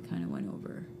that we kind of went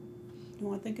over?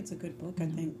 No, I think it's a good book. I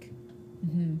think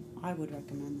I would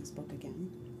recommend this book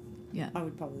again. Yeah. I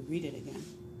would probably read it again.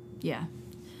 Yeah.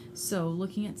 So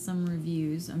looking at some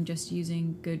reviews, I'm just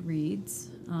using Goodreads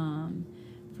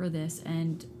for this,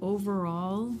 and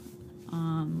overall,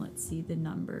 let's see the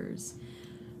numbers.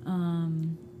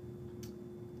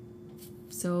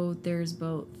 So there's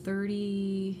about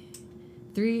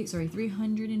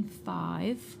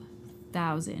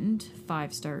 305,000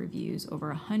 5-star reviews, over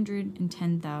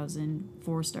 110,000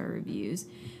 4-star reviews,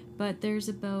 but there's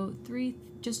about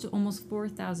just almost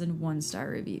 4,000 1-star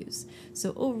reviews.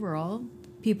 So overall,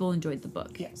 people enjoyed the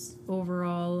book. Yes.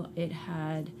 Overall, it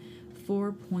had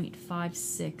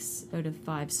 4.56 out of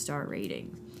 5-star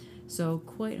rating. So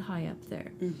quite high up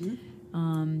there. Mm-hmm.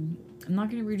 I'm not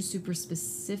going to read super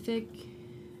specific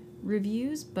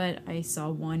reviews, but I saw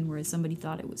one where somebody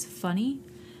thought it was funny.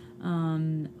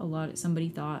 A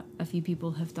few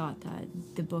people have thought that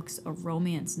the book's a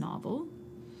romance novel.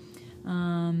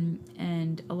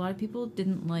 And a lot of people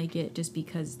didn't like it just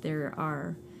because there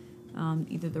are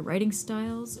either the writing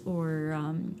styles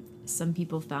or some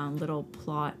people found little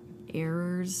plot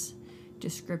errors,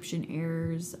 description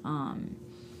errors. And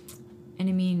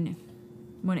I mean,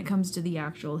 when it comes to the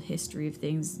actual history of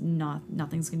things,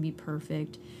 nothing's going to be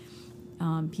perfect.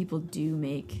 People do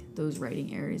make those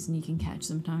writing errors, and you can catch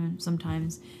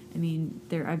sometimes. I mean,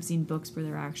 I've seen books where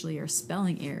there actually are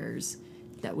spelling errors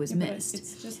that was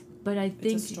missed. But I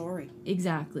think it's a story.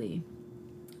 Exactly.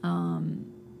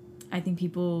 I think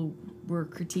people were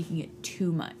critiquing it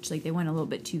too much. Like, they went a little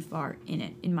bit too far in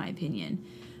it, in my opinion.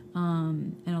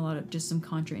 And a lot of just some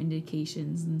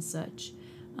contraindications and such.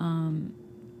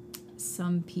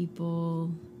 Some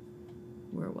people...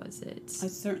 Where was it? I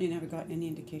certainly never got any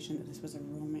indication that this was a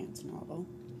romance novel.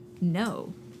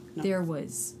 No. There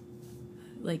was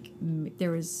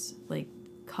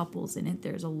couples in it.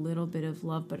 There's a little bit of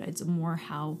love, but it's more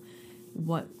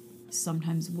what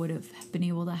sometimes would have been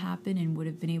able to happen and you would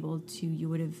have been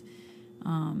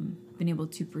able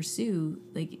to pursue.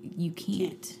 Like, you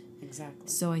can't. Exactly.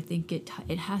 So I think it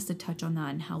has to touch on that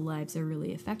and how lives are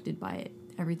really affected by it.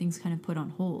 Everything's kind of put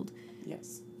on hold.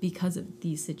 Yes. Because of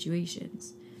these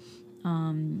situations.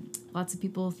 Lots of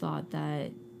people thought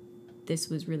that this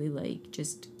was really like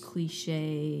just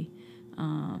cliche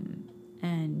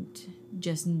and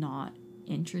just not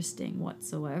interesting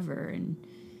whatsoever. And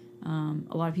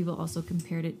a lot of people also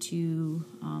compared it to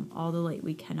All the Light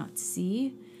We Cannot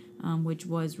See, which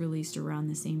was released around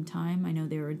the same time. I know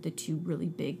they were the two really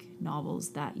big novels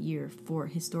that year for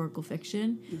historical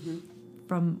fiction. Mm-hmm.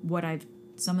 From what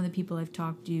some of the people I've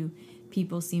talked to,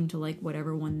 people seem to like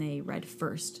whatever one they read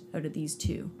first out of these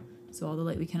two. So All the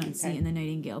Light We Cannot See and The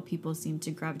Nightingale, people seem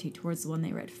to gravitate towards the one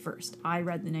they read first. I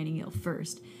read The Nightingale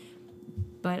first.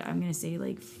 But I'm going to say,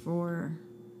 like, for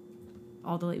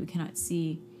All the Light We Cannot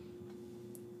See,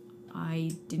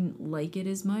 I didn't like it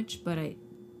as much, but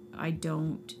I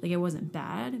don't, like, it wasn't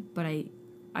bad, but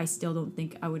I still don't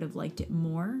think I would have liked it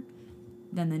more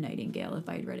than The Nightingale if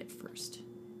I had read it first.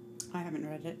 I haven't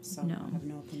read it, so No. I have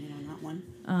no opinion on that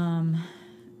one.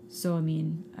 So, I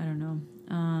mean, I don't know.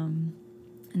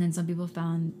 And then some people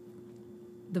found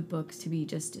the books to be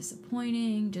just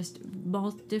disappointing, just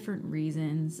both different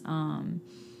reasons. And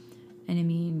I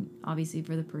mean, obviously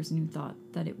for the person who thought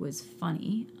that it was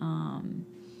funny,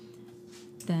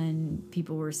 then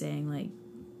people were saying, like,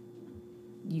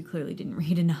 you clearly didn't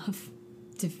read enough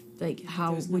to, like,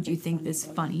 how would you think this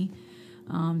funny?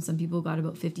 Some people got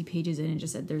about 50 pages in and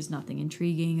just said there's nothing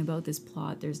intriguing about this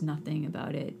plot. There's nothing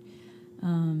about it.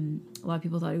 A lot of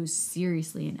people thought it was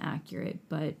seriously inaccurate,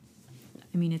 but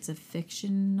I mean, it's a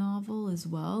fiction novel as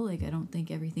well. Like, I don't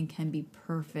think everything can be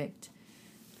perfect,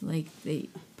 like,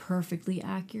 perfectly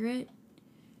accurate.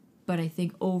 But I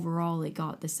think overall it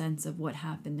got the sense of what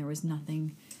happened. There was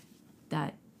nothing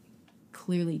that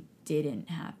clearly didn't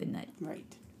happen that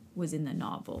was in the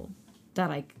novel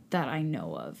that I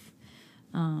know of.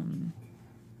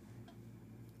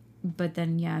 But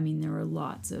then, yeah, I mean, there were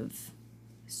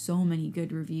so many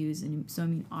good reviews. And so, I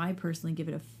mean, I personally give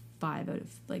it a 5 out of,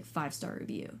 5-star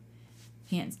review.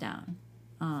 Hands down.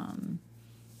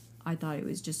 I thought it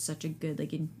was just such a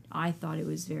good, I thought it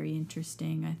was very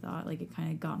interesting. I thought, it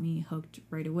kind of got me hooked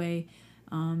right away.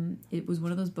 It was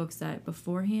one of those books that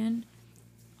beforehand,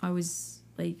 I was,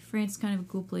 France is kind of a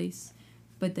cool place.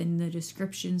 But then the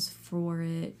descriptions for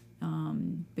it,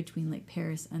 between,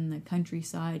 Paris and the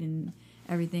countryside and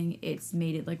everything, it's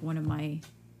made it, one of my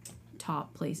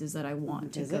top places that I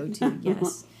want to go to.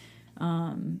 Yes.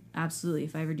 Absolutely.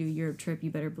 If I ever do a Europe trip, you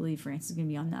better believe France is going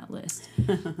to be on that list.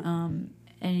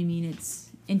 And I mean, it's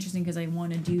interesting because I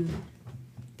want to do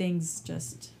things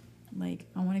just I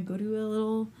want to go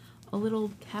to a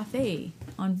little cafe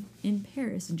in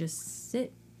Paris and just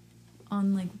sit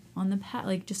on the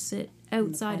just sit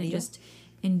outside and just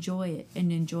enjoy it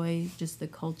and enjoy just the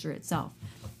culture itself.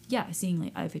 Yeah,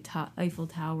 seeing Eiffel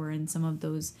Tower and some of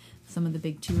the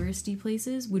big touristy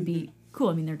places would be cool.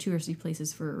 I mean, they're touristy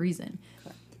places for a reason.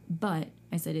 Correct. But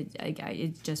I said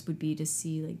it just would be to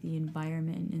see the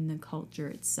environment and the culture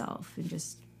itself and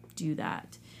just do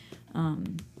that.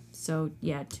 So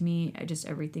yeah, to me,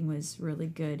 everything was really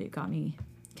good. It kept me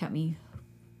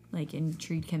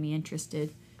intrigued, kept me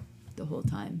interested the whole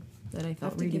time that I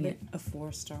felt reading it. I have to give it a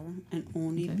 4-star, and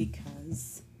only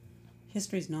because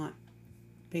history's not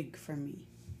big for me.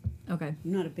 Okay.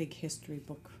 I'm not a big history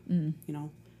book. You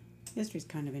know, history's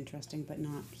kind of interesting, but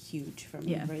not huge for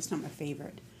me. Yeah. Right? It's not my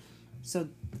favorite. So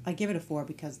I give it a 4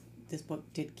 because this book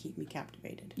did keep me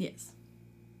captivated. Yes.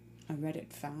 I read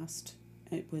it fast.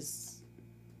 It was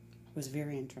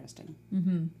very interesting.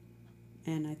 Mm-hmm.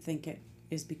 And I think it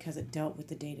is because it dealt with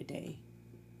the day-to-day,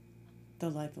 the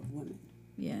life of women.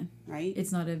 Yeah. Right?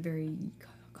 It's not a very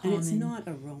common... And it's not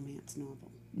a romance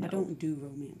novel. No. I don't do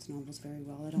romance novels very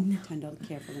well. I don't tend to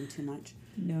care for them too much.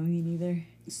 No, me neither.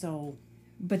 So...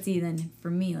 But see, then,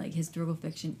 for me, historical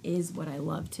fiction is what I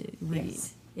love to read.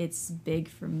 Yes. It's big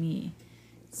for me.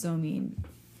 So, I mean,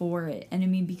 for it. And, I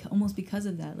mean, almost because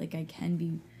of that, I can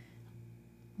be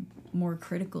more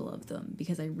critical of them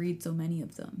because I read so many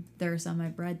of them. There are some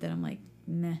I've read that I'm like,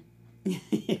 meh. Yeah.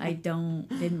 I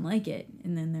didn't like it.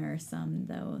 And then there are some,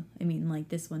 though, I mean,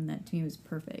 this one that to me was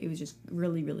perfect. It was just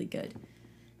really, really good.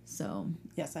 So.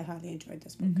 Yes, I highly enjoyed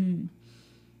this book.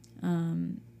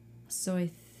 Mm-hmm. So I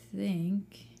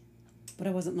think... But I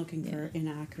wasn't looking for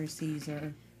inaccuracies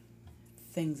or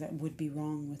things that would be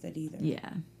wrong with it either. Yeah.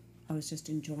 I was just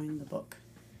enjoying the book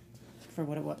for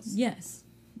what it was. Yes.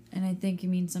 And I think, I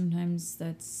mean, sometimes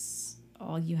that's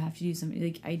all you have to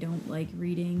do. I don't like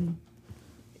reading...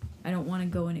 I don't want to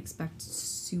go and expect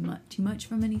too much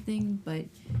from anything, but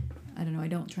I don't know. I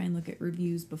don't try and look at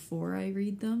reviews before I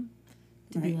read them.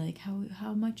 to be like,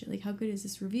 how much, like, how good is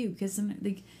this review? Because some,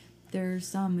 like, there's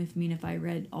some, if I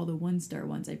read all the 1-star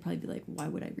ones, I'd probably be like, why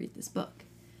would I read this book?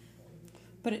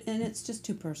 But and it's just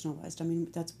too personalized. I mean,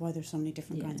 that's why there's so many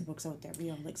different kinds of books out there.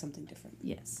 We all like something different.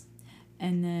 Yes.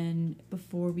 And then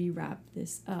before we wrap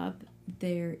this up,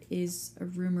 there is a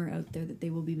rumor out there that they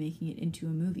will be making it into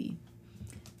a movie.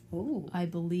 Oh. I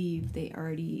believe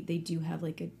they do have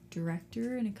like a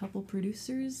director and a couple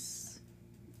producers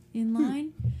in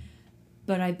line.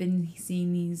 But I've been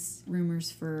seeing these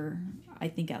rumors for, I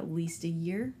think, at least a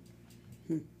year.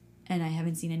 And I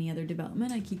haven't seen any other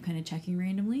development. I keep kind of checking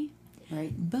randomly.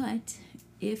 Right. But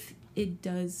if it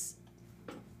does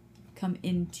come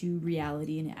into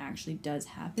reality and it actually does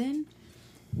happen,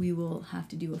 we will have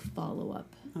to do a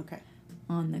follow-up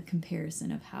on the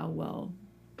comparison of how well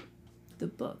the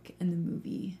book and the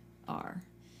movie are.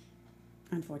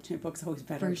 Unfortunate, book's always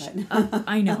better.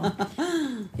 I know.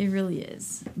 It really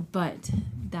is. But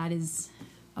that is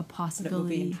a possibility. It would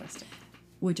be interesting.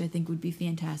 Which I think would be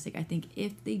fantastic. I think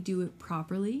if they do it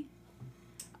properly,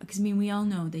 because, I mean, we all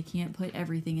know they can't put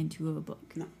everything into a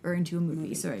book. No. Or into a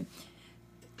movie, sorry.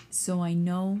 So I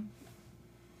know,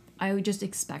 I would just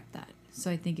expect that.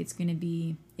 So I think it's going to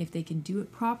be, if they can do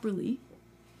it properly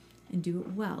and do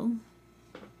it well,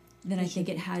 then I think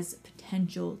it has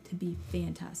potential to be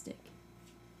fantastic.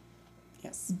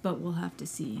 Yes. But we'll have to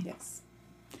see. Yes.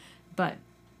 But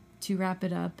to wrap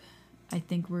it up, I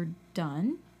think we're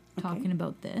done talking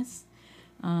about this.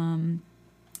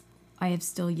 I have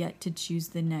still yet to choose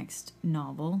the next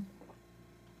novel,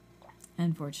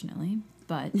 unfortunately,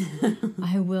 but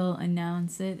I will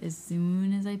announce it as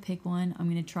soon as I pick one. I'm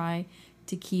going to try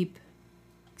to keep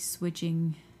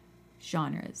switching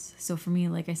genres. So for me,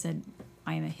 like I said,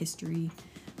 I am a history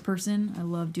person. I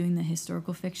love doing the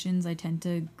historical fictions. I tend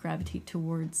to gravitate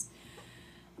towards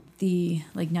the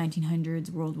like 1900s,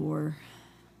 World War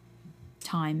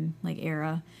time, like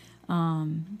era. So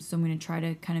I'm going to try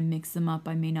to kind of mix them up.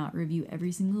 I may not review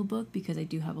every single book because I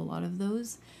do have a lot of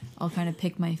those. I'll kind of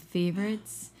pick my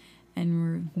favorites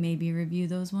and maybe review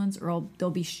those ones, or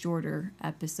they'll be shorter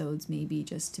episodes, maybe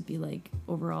just to be like,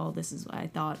 overall, this is what I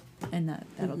thought, and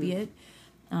that'll be it.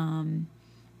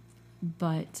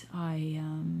 But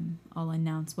I'll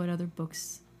announce what other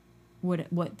books,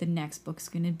 what the next book's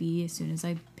going to be as soon as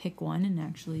I pick one and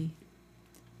actually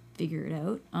figure it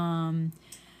out.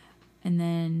 And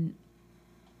then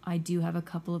I do have a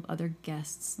couple of other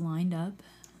guests lined up.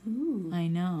 Ooh. I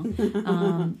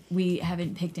know. We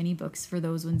haven't picked any books for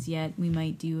those ones yet. We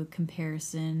might do a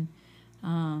comparison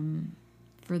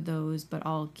for those, but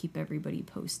I'll keep everybody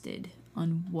posted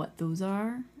on what those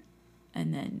are.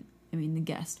 And then, I mean, the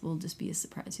guest will just be a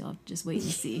surprise. You'll have to just wait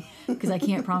and see, because I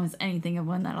can't promise anything of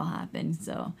when that'll happen.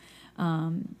 So,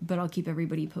 but I'll keep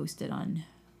everybody posted on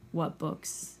what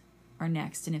books are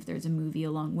next, and if there's a movie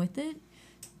along with it,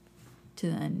 to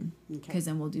then, because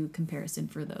then we'll do a comparison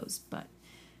for those. But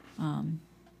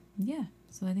yeah,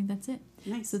 so I think that's it.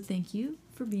 Nice. So thank you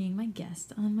for being my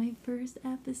guest on my first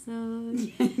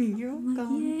episode. You're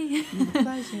welcome. Yay. My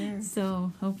pleasure.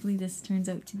 So hopefully this turns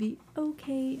out to be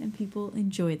okay and people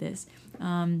enjoy this.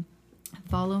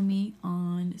 Follow me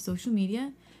on social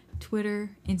media.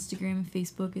 Twitter, Instagram, and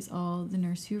Facebook is all The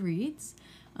Nurse Who Reads.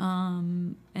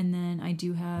 And then I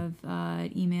do have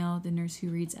an email,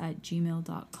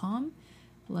 thenursewhoreads@gmail.com.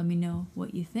 Let me know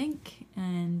what you think,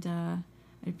 and I'd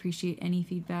appreciate any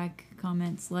feedback,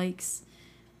 comments, likes,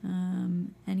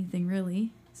 anything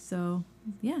really. So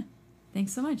yeah,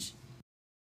 thanks so much.